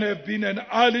and have been an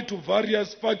ally to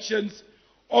various factions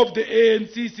of the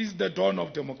ANC since the dawn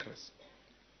of democracy.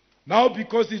 Now,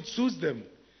 because it suits them,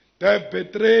 they have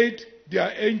betrayed their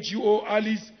NGO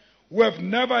allies who have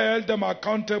never held them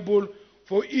accountable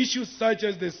for issues such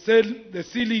as the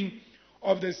sealing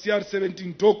of the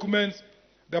CR17 documents,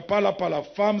 the Pala Pala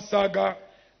farm saga,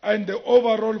 and the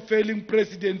overall failing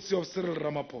presidency of Cyril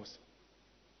Ramaphosa.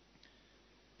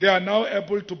 They are now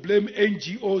able to blame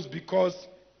NGOs because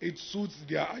it suits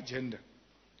their agenda.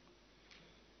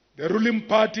 The ruling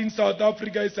party in South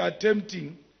Africa is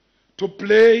attempting to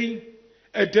play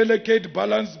a delicate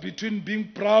balance between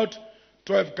being proud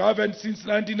to have governed since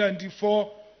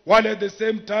 1994, while at the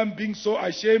same time being so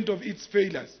ashamed of its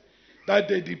failures that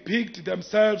they depict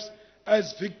themselves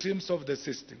as victims of the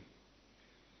system.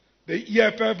 The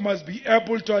EFF must be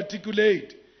able to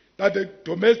articulate that the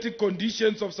domestic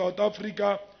conditions of South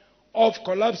Africa of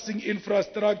collapsing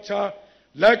infrastructure,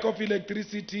 lack of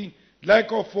electricity,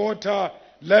 lack of water,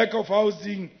 lack of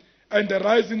housing, and the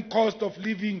rising cost of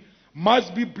living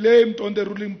must be blamed on the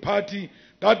ruling party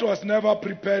that was never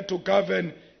prepared to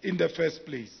govern in the first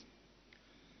place.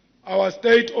 Our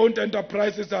state-owned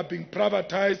enterprises are being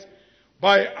privatized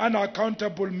by an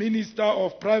unaccountable minister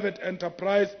of private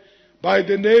enterprise by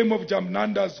the name of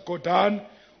Jamnandas Godan,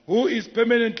 who is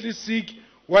permanently sick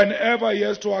whenever he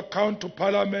has to account to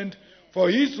Parliament for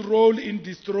his role in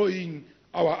destroying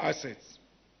our assets.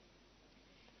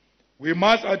 We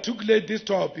must articulate this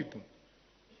to our people,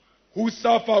 who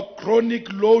suffer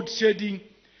chronic load shedding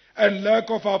and lack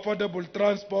of affordable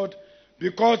transport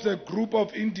because a group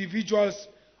of individuals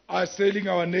are selling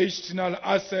our national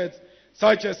assets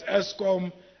such as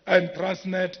Eskom and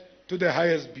Transnet to the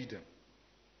highest bidder.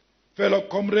 Fellow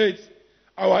comrades,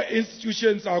 our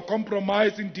institutions are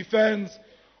compromised in defense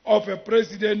of a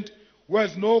president who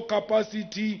has no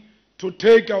capacity to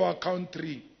take our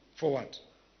country forward.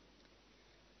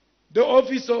 The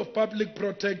Office of Public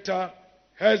Protector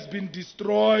has been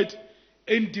destroyed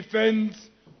in defense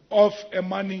of a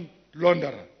money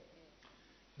launderer.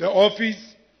 The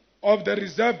Office of the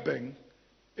Reserve Bank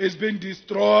has been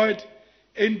destroyed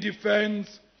in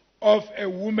defense of a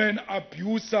woman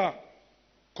abuser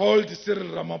called Cyril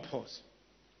Ramaphosa.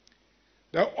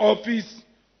 The Office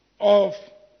of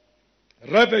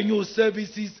Revenue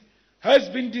Services has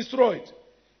been destroyed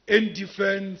in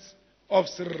defense of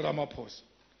Cyril Ramaphosa.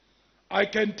 I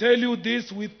can tell you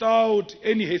this without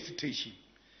any hesitation.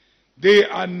 They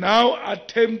are now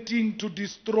attempting to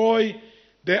destroy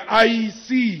the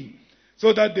IEC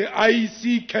so that the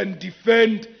IEC can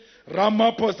defend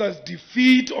Ramaphosa's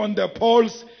defeat on the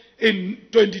polls in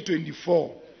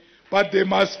 2024. But they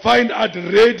must find out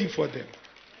ready for them.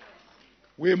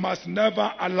 We must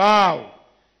never allow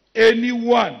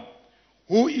anyone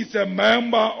who is a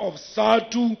member of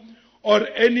SATU or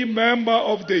any member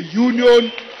of the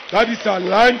union that is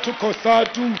aligned to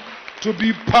COSATU to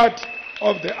be part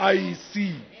of the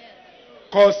IEC.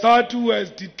 COSATU has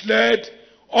declared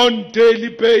on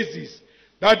daily basis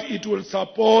that it will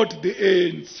support the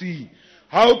ANC.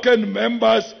 How can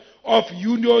members of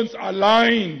unions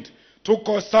aligned to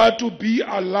COSATU be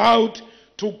allowed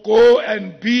to go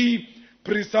and be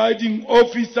presiding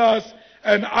officers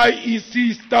and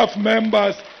IEC staff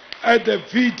members at the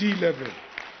VD level?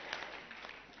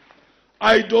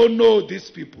 I don't know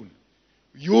these people.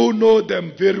 You know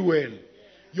them very well.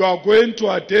 You are going to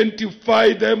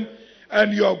identify them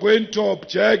and you are going to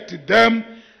object them.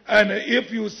 And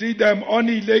if you see them on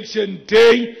election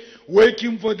day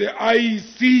working for the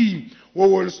IEC, we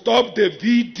will stop the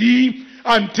VD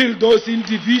until those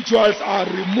individuals are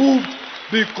removed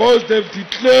because they've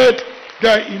declared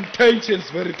their intentions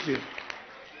very clearly.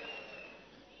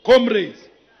 Comrades,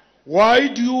 why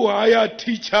do you hire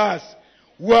teachers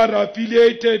who are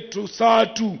affiliated to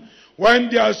SATU when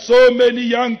there are so many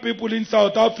young people in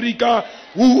South Africa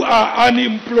who are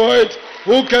unemployed,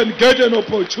 who can get an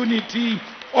opportunity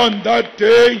on that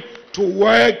day to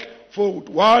work for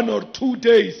 1 or 2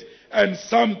 days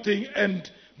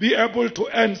and be able to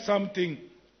earn something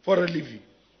for a living?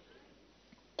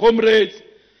 Comrades,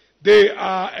 there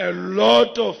are a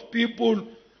lot of people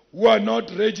who are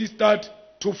not registered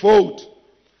to vote.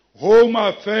 Home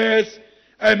Affairs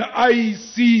and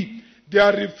IEC, they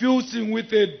are refusing with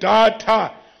the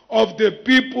data of the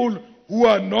people who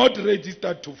are not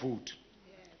registered to vote.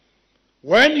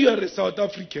 When you are a South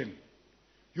African,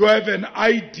 you have an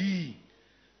ID.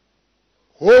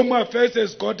 Home Affairs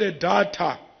has got a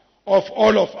data of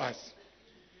all of us.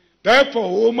 Therefore,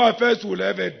 Home Affairs will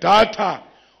have a data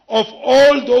of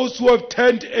all those who have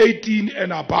turned 18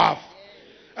 and above.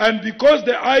 And because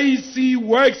the IEC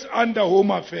works under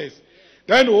Home Affairs,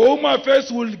 then Home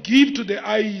Affairs will give to the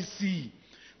IEC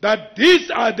that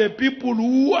these are the people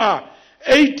who are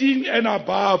 18 and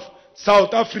above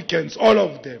South Africans, all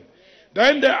of them.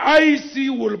 Then the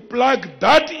IEC will plug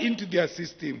that into their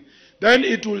system. Then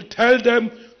it will tell them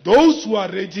those who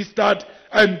are registered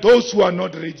and those who are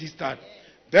not registered.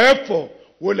 Therefore,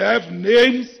 we'll have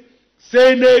names,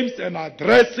 surnames, and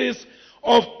addresses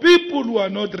of people who are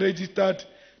not registered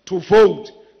to vote,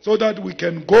 so that we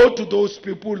can go to those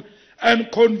people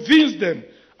and convince them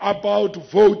about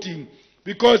voting.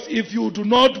 Because if you do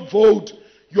not vote,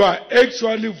 you are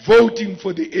actually voting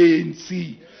for the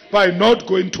ANC by not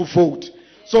going to vote.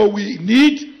 So we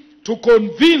need to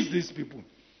convince these people.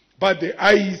 But the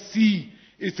IEC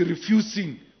is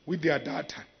refusing with their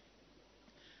data.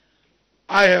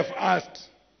 I have asked,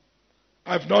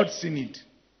 I've not seen it,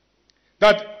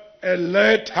 that a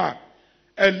letter,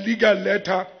 a legal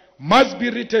letter, must be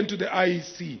written to the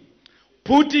IEC,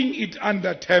 putting it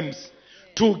under terms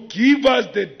to give us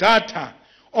the data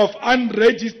of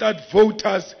unregistered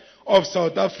voters of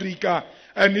South Africa.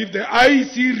 And if the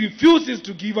IEC refuses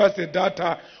to give us the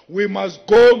data, we must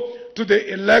go to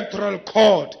the Electoral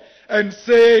Court and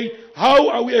say, how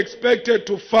are we expected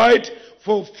to fight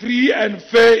for free and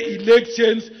fair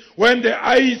elections when the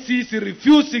IEC is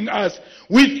refusing us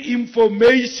with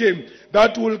information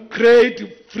that will create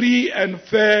free and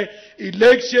fair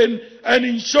election and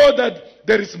ensure that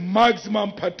there is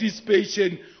maximum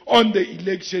participation on the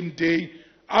election day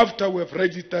after we have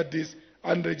registered these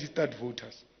unregistered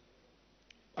voters.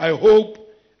 I hope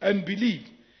and believe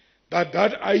that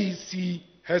that IEC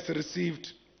has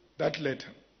received that letter.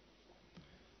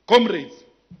 Comrades,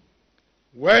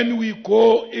 when we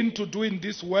go into doing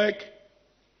this work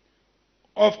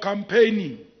of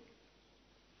campaigning,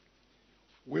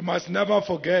 we must never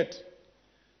forget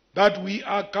that we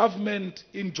are government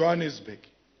in Johannesburg.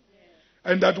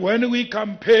 And that when we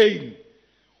campaign,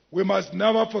 we must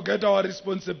never forget our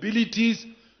responsibilities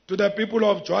to the people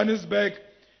of Johannesburg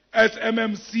as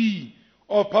MMC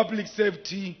of public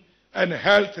safety and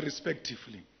health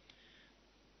respectively.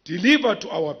 Deliver to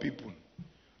our people.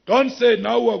 Don't say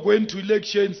now we're going to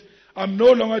elections, I'm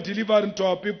no longer delivering to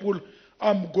our people,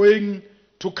 I'm going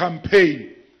to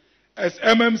campaign. As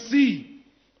MMC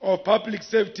of public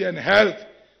safety and health,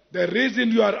 the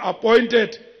reason you are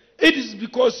appointed, it is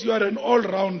because you are an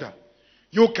all-rounder.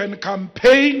 You can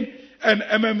campaign and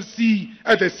MMC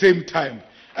at the same time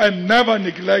and never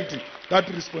neglect that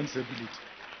responsibility.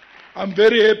 I'm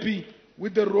very happy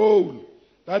with the role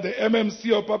that the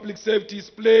MMC of public safety is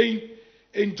playing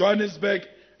in Johannesburg,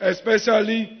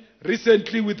 especially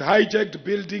recently with hijacked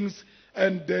buildings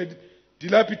and the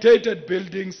dilapidated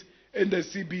buildings in the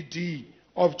CBD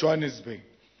of Johannesburg.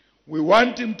 We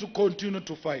want him to continue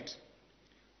to fight.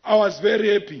 I was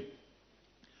very happy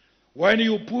when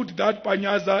you put that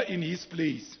Panyaza in his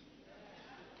place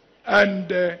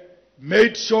and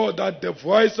made sure that the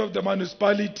voice of the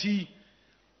municipality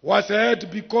was heard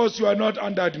because you are not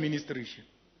under administration.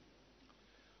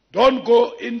 Don't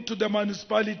go into the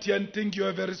municipality and think you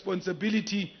have a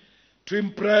responsibility to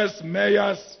impress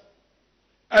mayors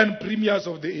and premiers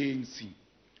of the ANC.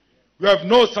 You have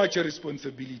no such a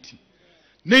responsibility.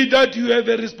 Neither do you have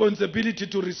a responsibility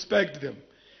to respect them.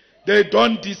 They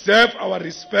don't deserve our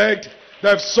respect. They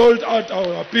have sold out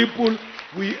our people.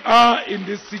 We are in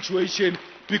this situation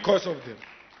because of them.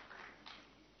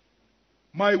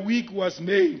 My week was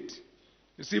made.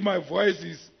 You see, my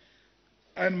voice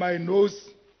and my nose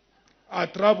are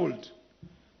troubled.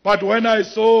 But when I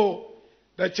saw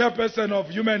the chairperson of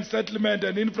Human Settlement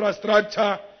and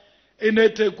Infrastructure in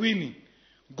eThekwini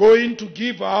going to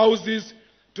give houses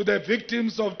to the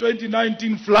victims of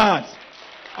 2019 floods,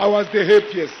 I was the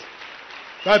happiest.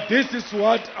 That this is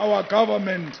what our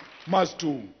government must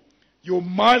do. You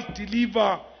must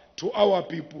deliver to our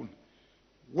people.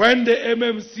 When the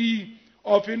MMC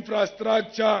of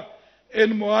infrastructure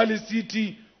in Mohali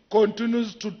City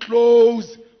continues to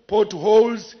close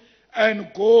potholes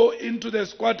and go into the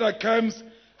squatter camps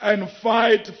and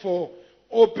fight for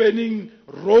opening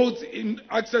roads,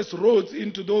 access roads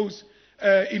into those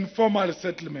informal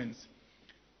settlements.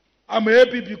 I'm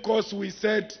happy because we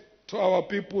said to our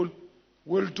people,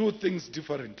 we'll do things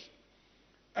differently.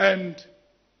 And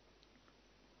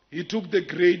he took the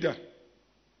grader,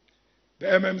 the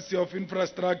MMC of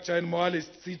infrastructure in Mohali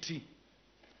City,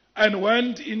 and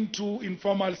went into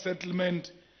informal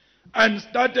settlement and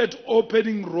started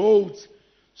opening roads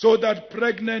so that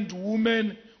pregnant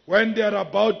women, when they are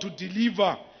about to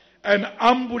deliver, an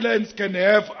ambulance can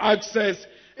have access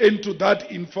into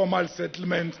that informal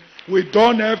settlement. We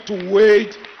don't have to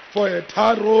wait for a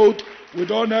tar road. We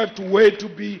don't have to wait to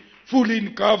be fully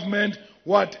in government.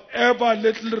 Whatever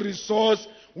little resource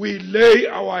we lay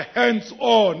our hands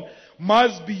on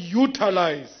must be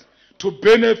utilized to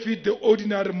benefit the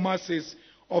ordinary masses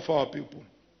of our people.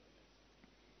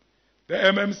 The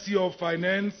MMC of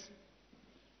Finance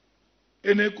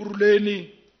in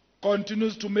Ekurhuleni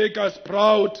continues to make us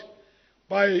proud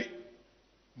by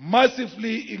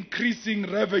massively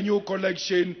increasing revenue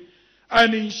collection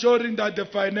and ensuring that the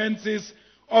finances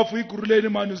of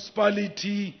Ekurhuleni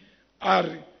municipality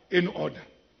are in order.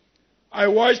 I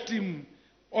watched him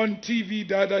on TV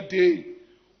the other day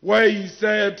where he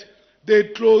said they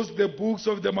closed the books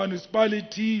of the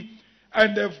municipality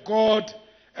and they've got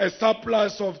a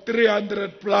surplus of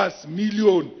 300+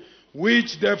 million,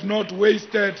 which they've not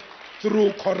wasted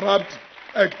through corrupt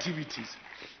activities.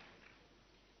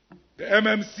 The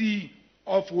MMC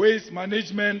of Waste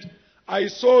Management, I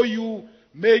saw you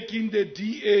making the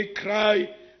DA cry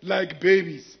like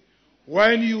babies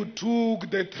when you took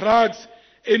the trucks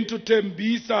into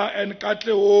Tembisa and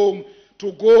Katlehong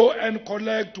to go and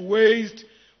collect waste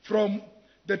from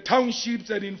the townships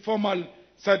and informal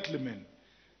settlement.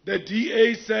 The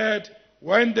DA said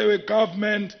when they were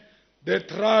government, the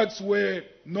trucks were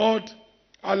not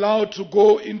allowed to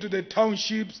go into the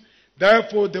townships,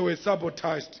 therefore they were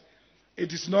sabotaged.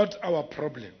 It is not our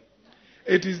problem.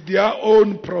 It is their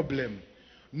own problem.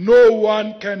 No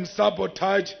one can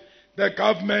sabotage the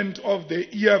government of the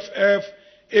EFF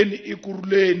in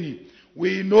Ekurhuleni.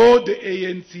 We know the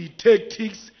ANC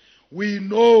tactics. We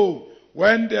know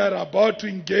when they are about to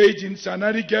engage in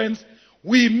shenanigans,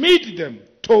 we meet them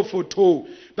toe for toe.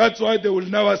 That's why they will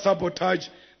never sabotage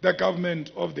the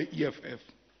government of the EFF.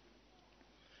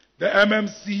 The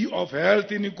MMC of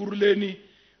Health in Ekurhuleni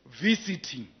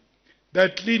visiting the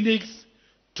clinics,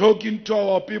 talking to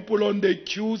our people on the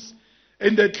queues,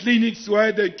 in the clinics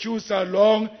where the queues are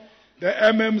long. The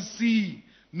MMC,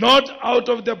 not out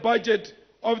of the budget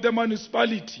of the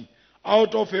municipality,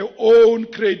 out of her own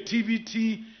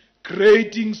creativity,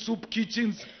 creating soup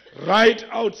kitchens right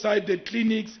outside the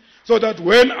clinics so that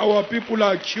when our people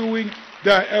are queuing,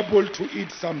 they are able to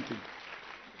eat something.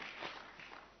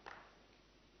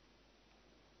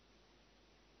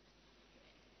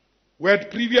 We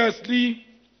had previously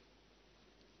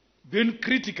been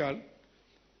critical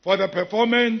for the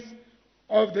performance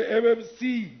of the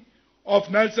MMC of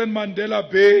Nelson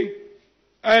Mandela Bay,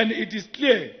 and it is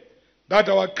clear that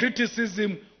our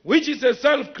criticism, which is a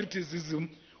self-criticism,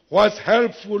 was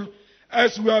helpful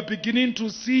as we are beginning to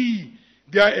see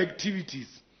their activities.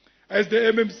 As the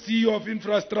MMC of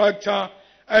Infrastructure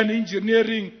and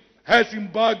Engineering has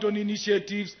embarked on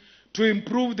initiatives to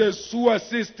improve the sewer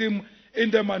system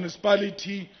in the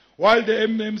municipality, while the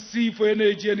MMC for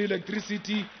Energy and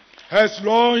Electricity has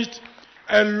launched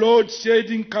a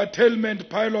load-shedding curtailment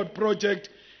pilot project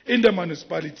in the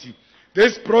municipality.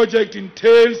 This project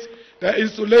entails the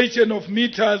installation of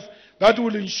meters that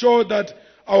will ensure that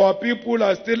our people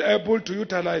are still able to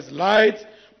utilize lights,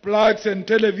 plugs and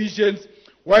televisions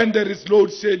when there is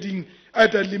load shedding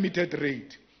at a limited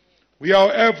rate. We,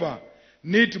 however,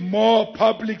 need more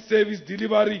public service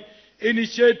delivery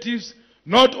initiatives,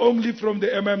 not only from the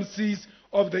MMCs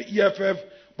of the EFF,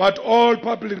 but all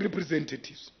public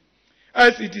representatives,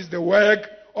 as it is the work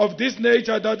of this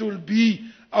nature that will be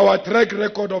our track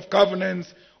record of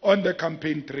governance on the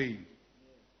campaign trail.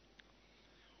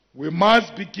 We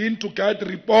must begin to get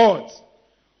reports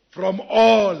from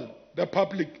all the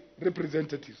public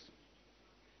representatives.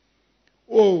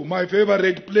 Oh, my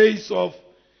favorite place of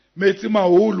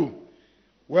Metsimahulu,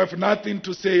 we have nothing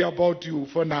to say about you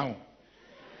for now,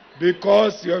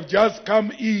 because you have just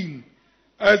come in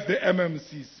as the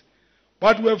MMCs.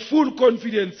 But we have full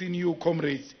confidence in you,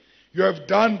 comrades. You have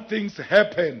done things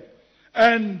happen,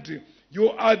 and you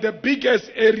are the biggest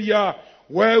area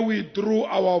where we drew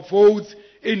our votes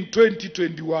in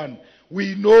 2021.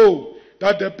 We know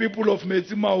that the people of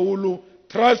Metsimahulu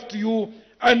trust you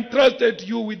and trusted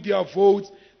you with their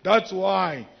votes. That's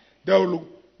why they will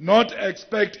not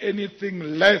expect anything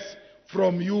less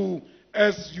from you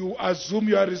as you assume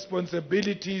your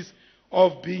responsibilities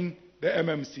of being the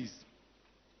MMCs.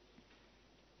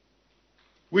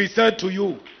 We said to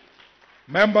you,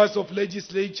 members of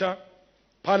legislature,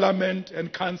 parliament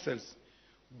and councils,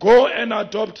 go and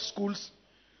adopt schools,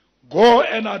 go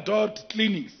and adopt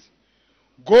clinics,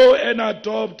 go and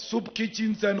adopt soup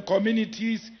kitchens and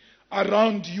communities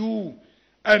around you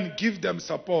and give them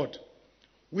support.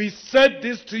 We said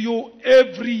this to you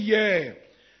every year,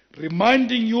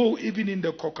 reminding you even in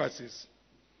the caucuses.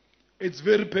 It's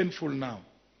very painful now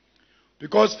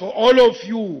Because for all of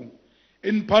you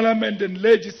in Parliament and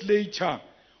legislature,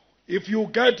 if you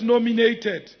get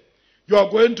nominated, you are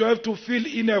going to have to fill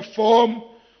in a form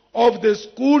of the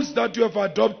schools that you have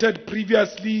adopted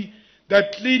previously, the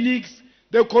clinics,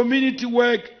 the community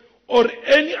work, or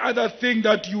any other thing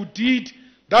that you did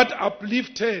that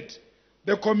uplifted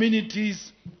the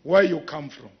communities where you come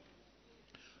from.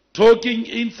 Talking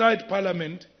inside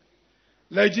Parliament,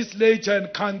 legislature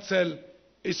and council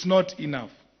is not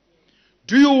enough.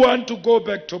 Do you want to go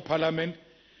back to Parliament?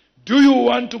 Do you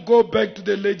want to go back to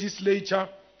the legislature?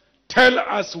 Tell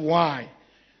us why,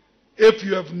 if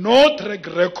you have no track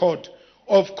record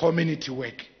of community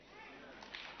work.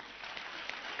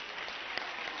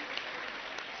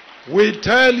 We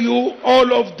tell you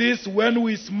all of this when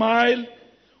we smile.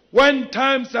 When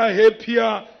times are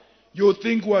happier, you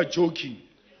think we are joking.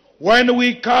 When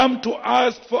we come to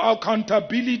ask for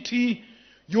accountability,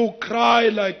 you cry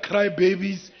like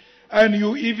crybabies, and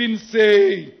you even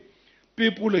say,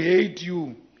 people hate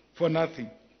you for nothing.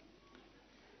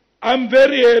 I'm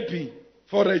very happy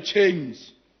for a change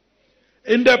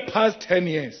in the past 10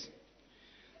 years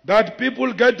that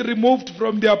people get removed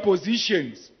from their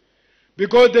positions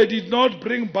because they did not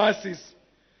bring buses,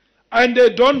 and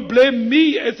they don't blame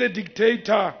me as a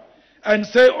dictator and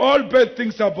say all bad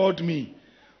things about me,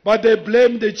 but they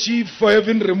blame the chief for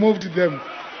having removed them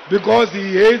because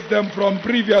he hates them from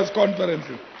previous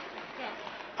conferences.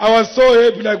 I was so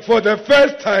happy, like for the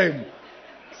first time,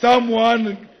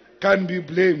 someone can be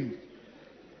blamed.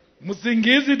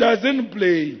 Musingisi doesn't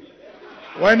play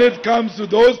when it comes to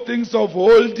those things of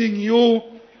holding you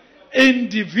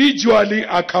individually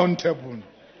accountable.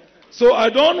 So I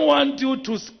don't want you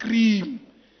to scream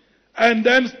and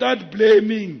then start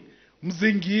blaming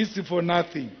Mzingisi for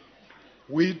nothing.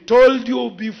 We told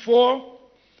you before,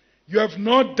 you have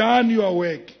not done your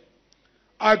work.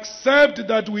 Accept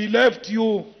that we left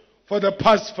you for the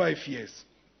past 5 years.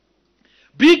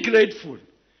 Be grateful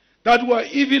that we are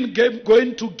even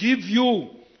going to give you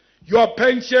your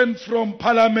pension from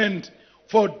Parliament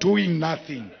for doing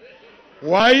nothing.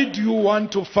 Why do you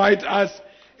want to fight us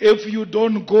if you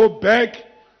don't go back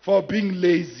for being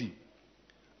lazy?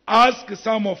 Ask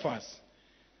some of us.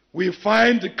 We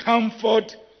find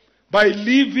comfort by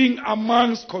living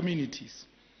amongst communities.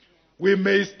 We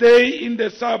may stay in the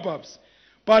suburbs,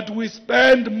 but we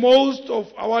spend most of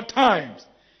our times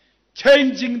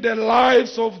changing the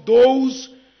lives of those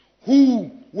who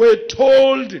were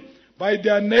told by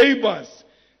their neighbors,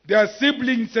 their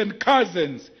siblings and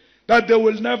cousins, that there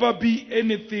will never be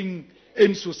anything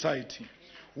in society.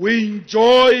 We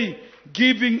enjoy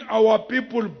giving our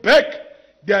people back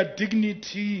their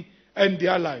dignity and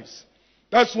their lives.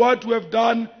 That's what we have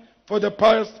done for the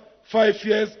past 5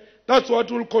 years. That's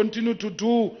what we'll continue to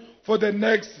do for the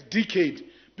next decade,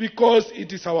 because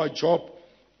it is our job.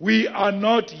 We are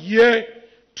not here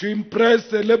to impress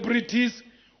celebrities.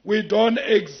 We don't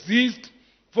exist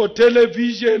for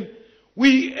television.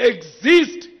 We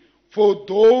exist for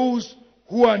those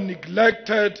who are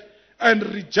neglected and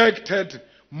rejected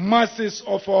masses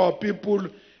of our people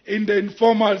in the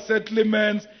informal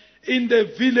settlements, in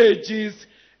the villages,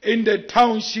 in the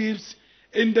townships,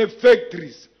 in the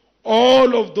factories.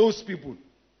 All of those people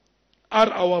are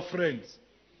our friends.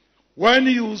 When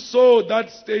you saw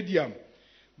that stadium,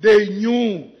 they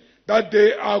knew that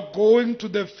they are going to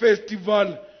the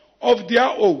festival of their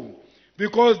own,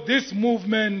 because this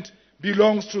movement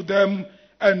belongs to them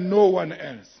and no one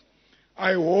else.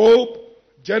 I hope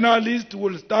journalists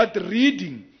will start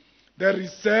reading the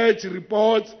research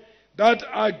reports that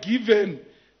are given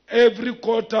every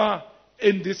quarter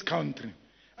in this country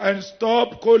and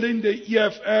stop calling the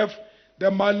EFF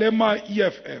the Malema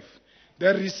EFF.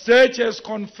 The research has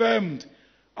confirmed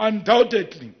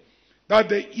undoubtedly that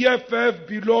the EFF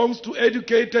belongs to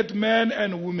educated men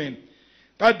and women,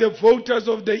 that the voters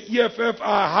of the EFF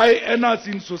are high earners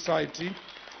in society,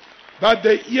 that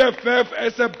the EFF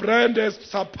as a brand has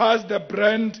surpassed the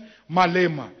brand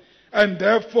Malema, and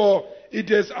therefore it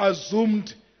has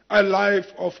assumed a life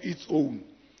of its own.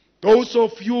 Those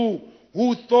of you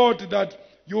who thought that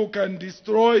you can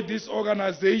destroy this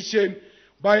organization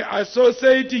by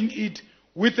associating it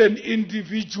with an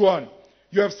individual,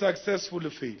 you have successfully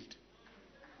failed.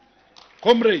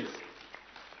 Comrades,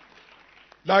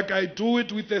 like I do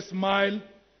it with a smile,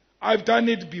 I've done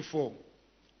it before.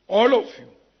 All of you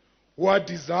who are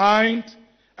designed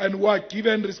and who are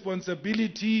given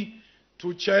responsibility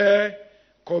to chair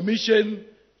commission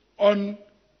on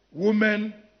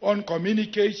women, on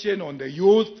communication, on the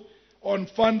youth, on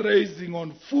fundraising,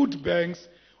 on food banks,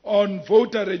 on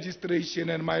voter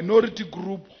registration and minority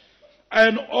group,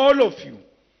 and all of you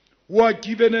who are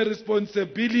given a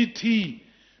responsibility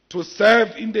to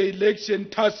serve in the election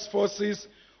task forces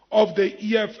of the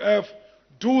EFF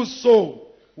do so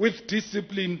with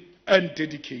discipline and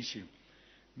dedication.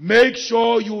 Make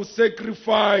sure you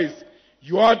sacrifice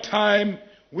your time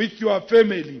with your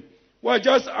family. We're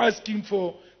just asking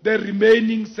for the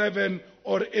remaining 7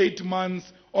 or 8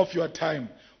 months of your time.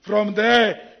 From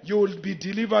there, you will be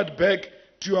delivered back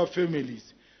to your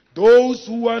families. Those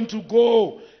who want to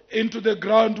go into the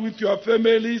ground with your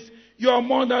families, you are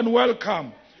more than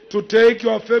welcome to take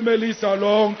your families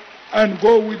along and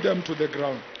go with them to the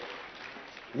ground.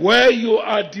 Where you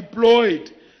are deployed,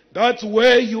 that's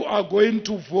where you are going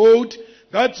to vote.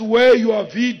 That's where your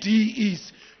VD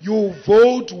is. You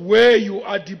vote where you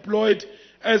are deployed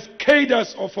as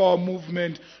cadres of our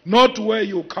movement, not where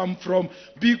you come from,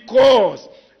 because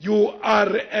you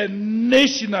are a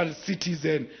national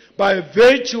citizen by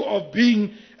virtue of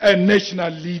being a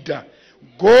national leader.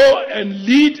 Go and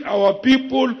lead our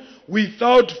people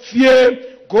without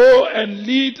fear. Go and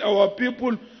lead our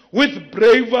people with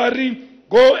bravery.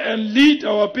 Go and lead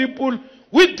our people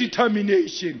with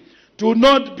determination. Do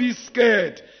not be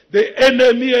scared. The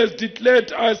enemy has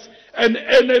declared us an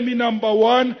enemy number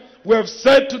one. We have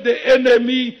said to the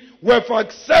enemy, we have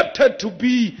accepted to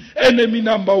be enemy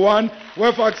number one. We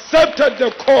have accepted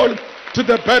the call to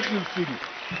the battlefield.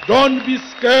 Don't be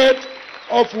scared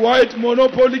of white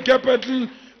monopoly capital.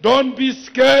 Don't be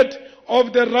scared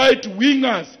of the right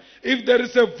wingers. If there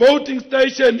is a voting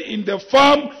station in the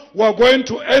farm, we are going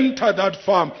to enter that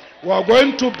farm. We are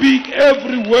going to be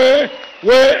everywhere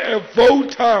where a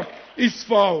voter is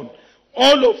found.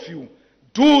 All of you,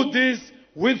 do this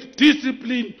with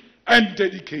discipline and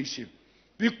dedication,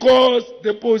 because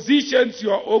the positions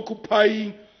you are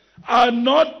occupying are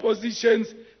not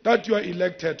positions that you are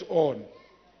elected on.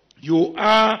 You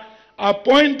are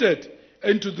appointed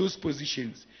into those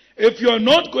positions. If you are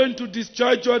not going to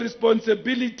discharge your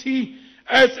responsibility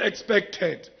as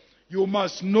expected, you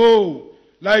must know,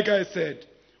 like I said,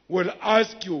 we'll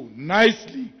ask you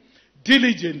nicely,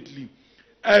 diligently,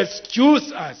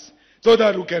 excuse us so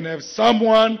that we can have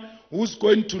someone who's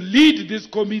going to lead this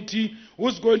committee,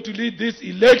 who's going to lead this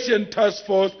election task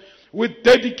force with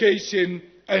dedication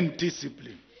and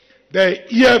discipline. The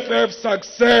EFF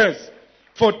success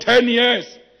for 10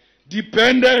 years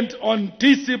dependent on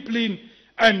discipline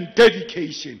and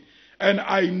dedication. And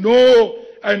I know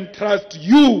and trust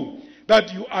you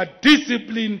that you are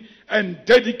disciplined and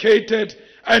dedicated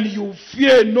and you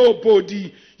fear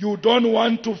nobody. You don't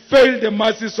want to fail the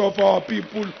masses of our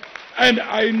people. And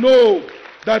I know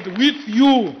that with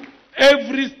you,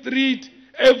 every street,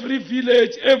 every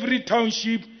village, every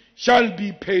township shall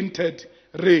be painted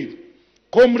red.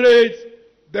 Comrades,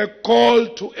 the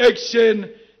call to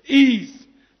action is,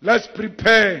 let's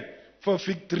prepare for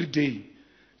Victory Day.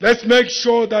 Let's make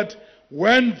sure that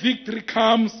when victory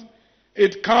comes,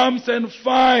 it comes and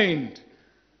find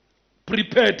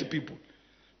prepared people.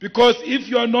 Because if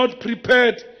you are not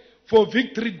prepared for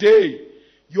Victory Day,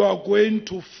 you are going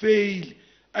to fail,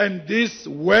 and this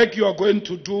work you are going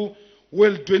to do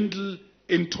will dwindle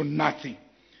into nothing.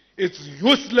 It's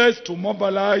useless to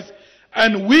mobilize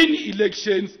and win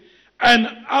elections, and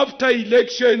after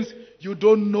elections, you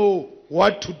don't know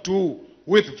what to do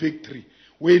with victory.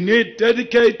 We need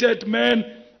dedicated men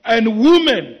and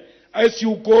women as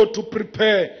you go to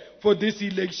prepare for this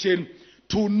election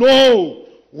to know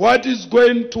what is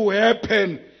going to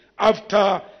happen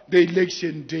after the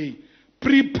election day.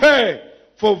 Prepare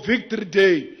for Victory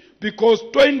Day, because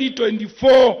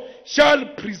 2024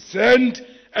 shall present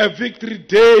a Victory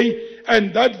Day,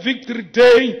 and that Victory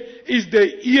Day is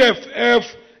the EFF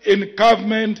in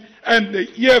government, and the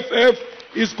EFF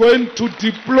is going to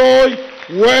deploy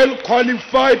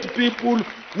well-qualified people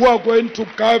who are going to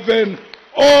govern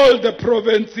all the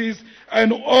provinces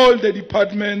and all the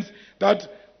departments that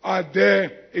are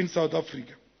there in South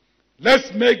Africa.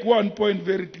 Let's make one point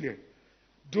very clear.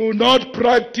 Do not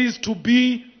practice to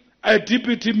be a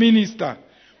deputy minister,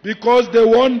 because there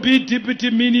won't be deputy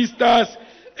ministers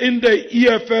in the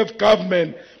EFF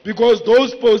government, because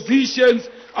those positions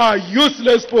are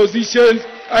useless positions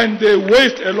and they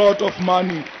waste a lot of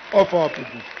money of our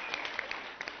people.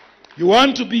 You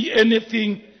want to be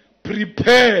anything,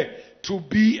 prepare to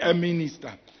be a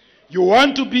minister. You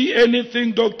want to be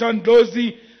anything, Dr.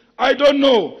 Ndlozi, I don't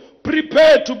know,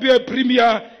 prepare to be a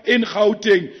premier in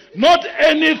Gauteng. Not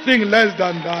anything less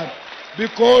than that,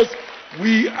 because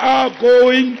we are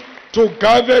going to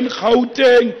govern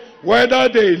Gauteng whether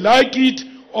they like it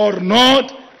or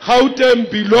not.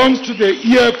 Gauteng belongs to the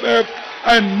EFF,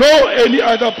 and no any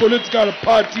other political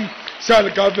party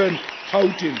shall govern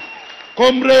Gauteng.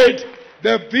 Comrade,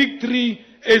 the victory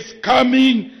is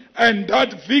coming, and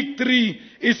that victory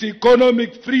is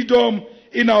economic freedom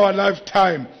in our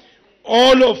lifetime.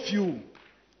 All of you,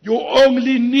 you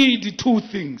only need two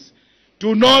things.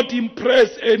 Do not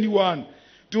impress anyone.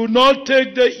 Do not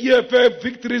take the EFF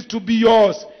victories to be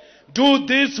yours. Do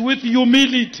this with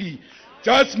humility.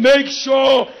 Just make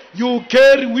sure you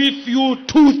carry with you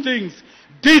two things: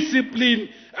 discipline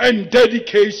and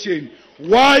dedication.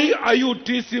 Why are you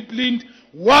disciplined?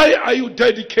 Why are you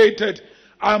dedicated?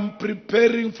 I'm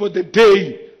preparing for the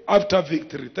day after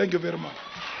victory. Thank you very much.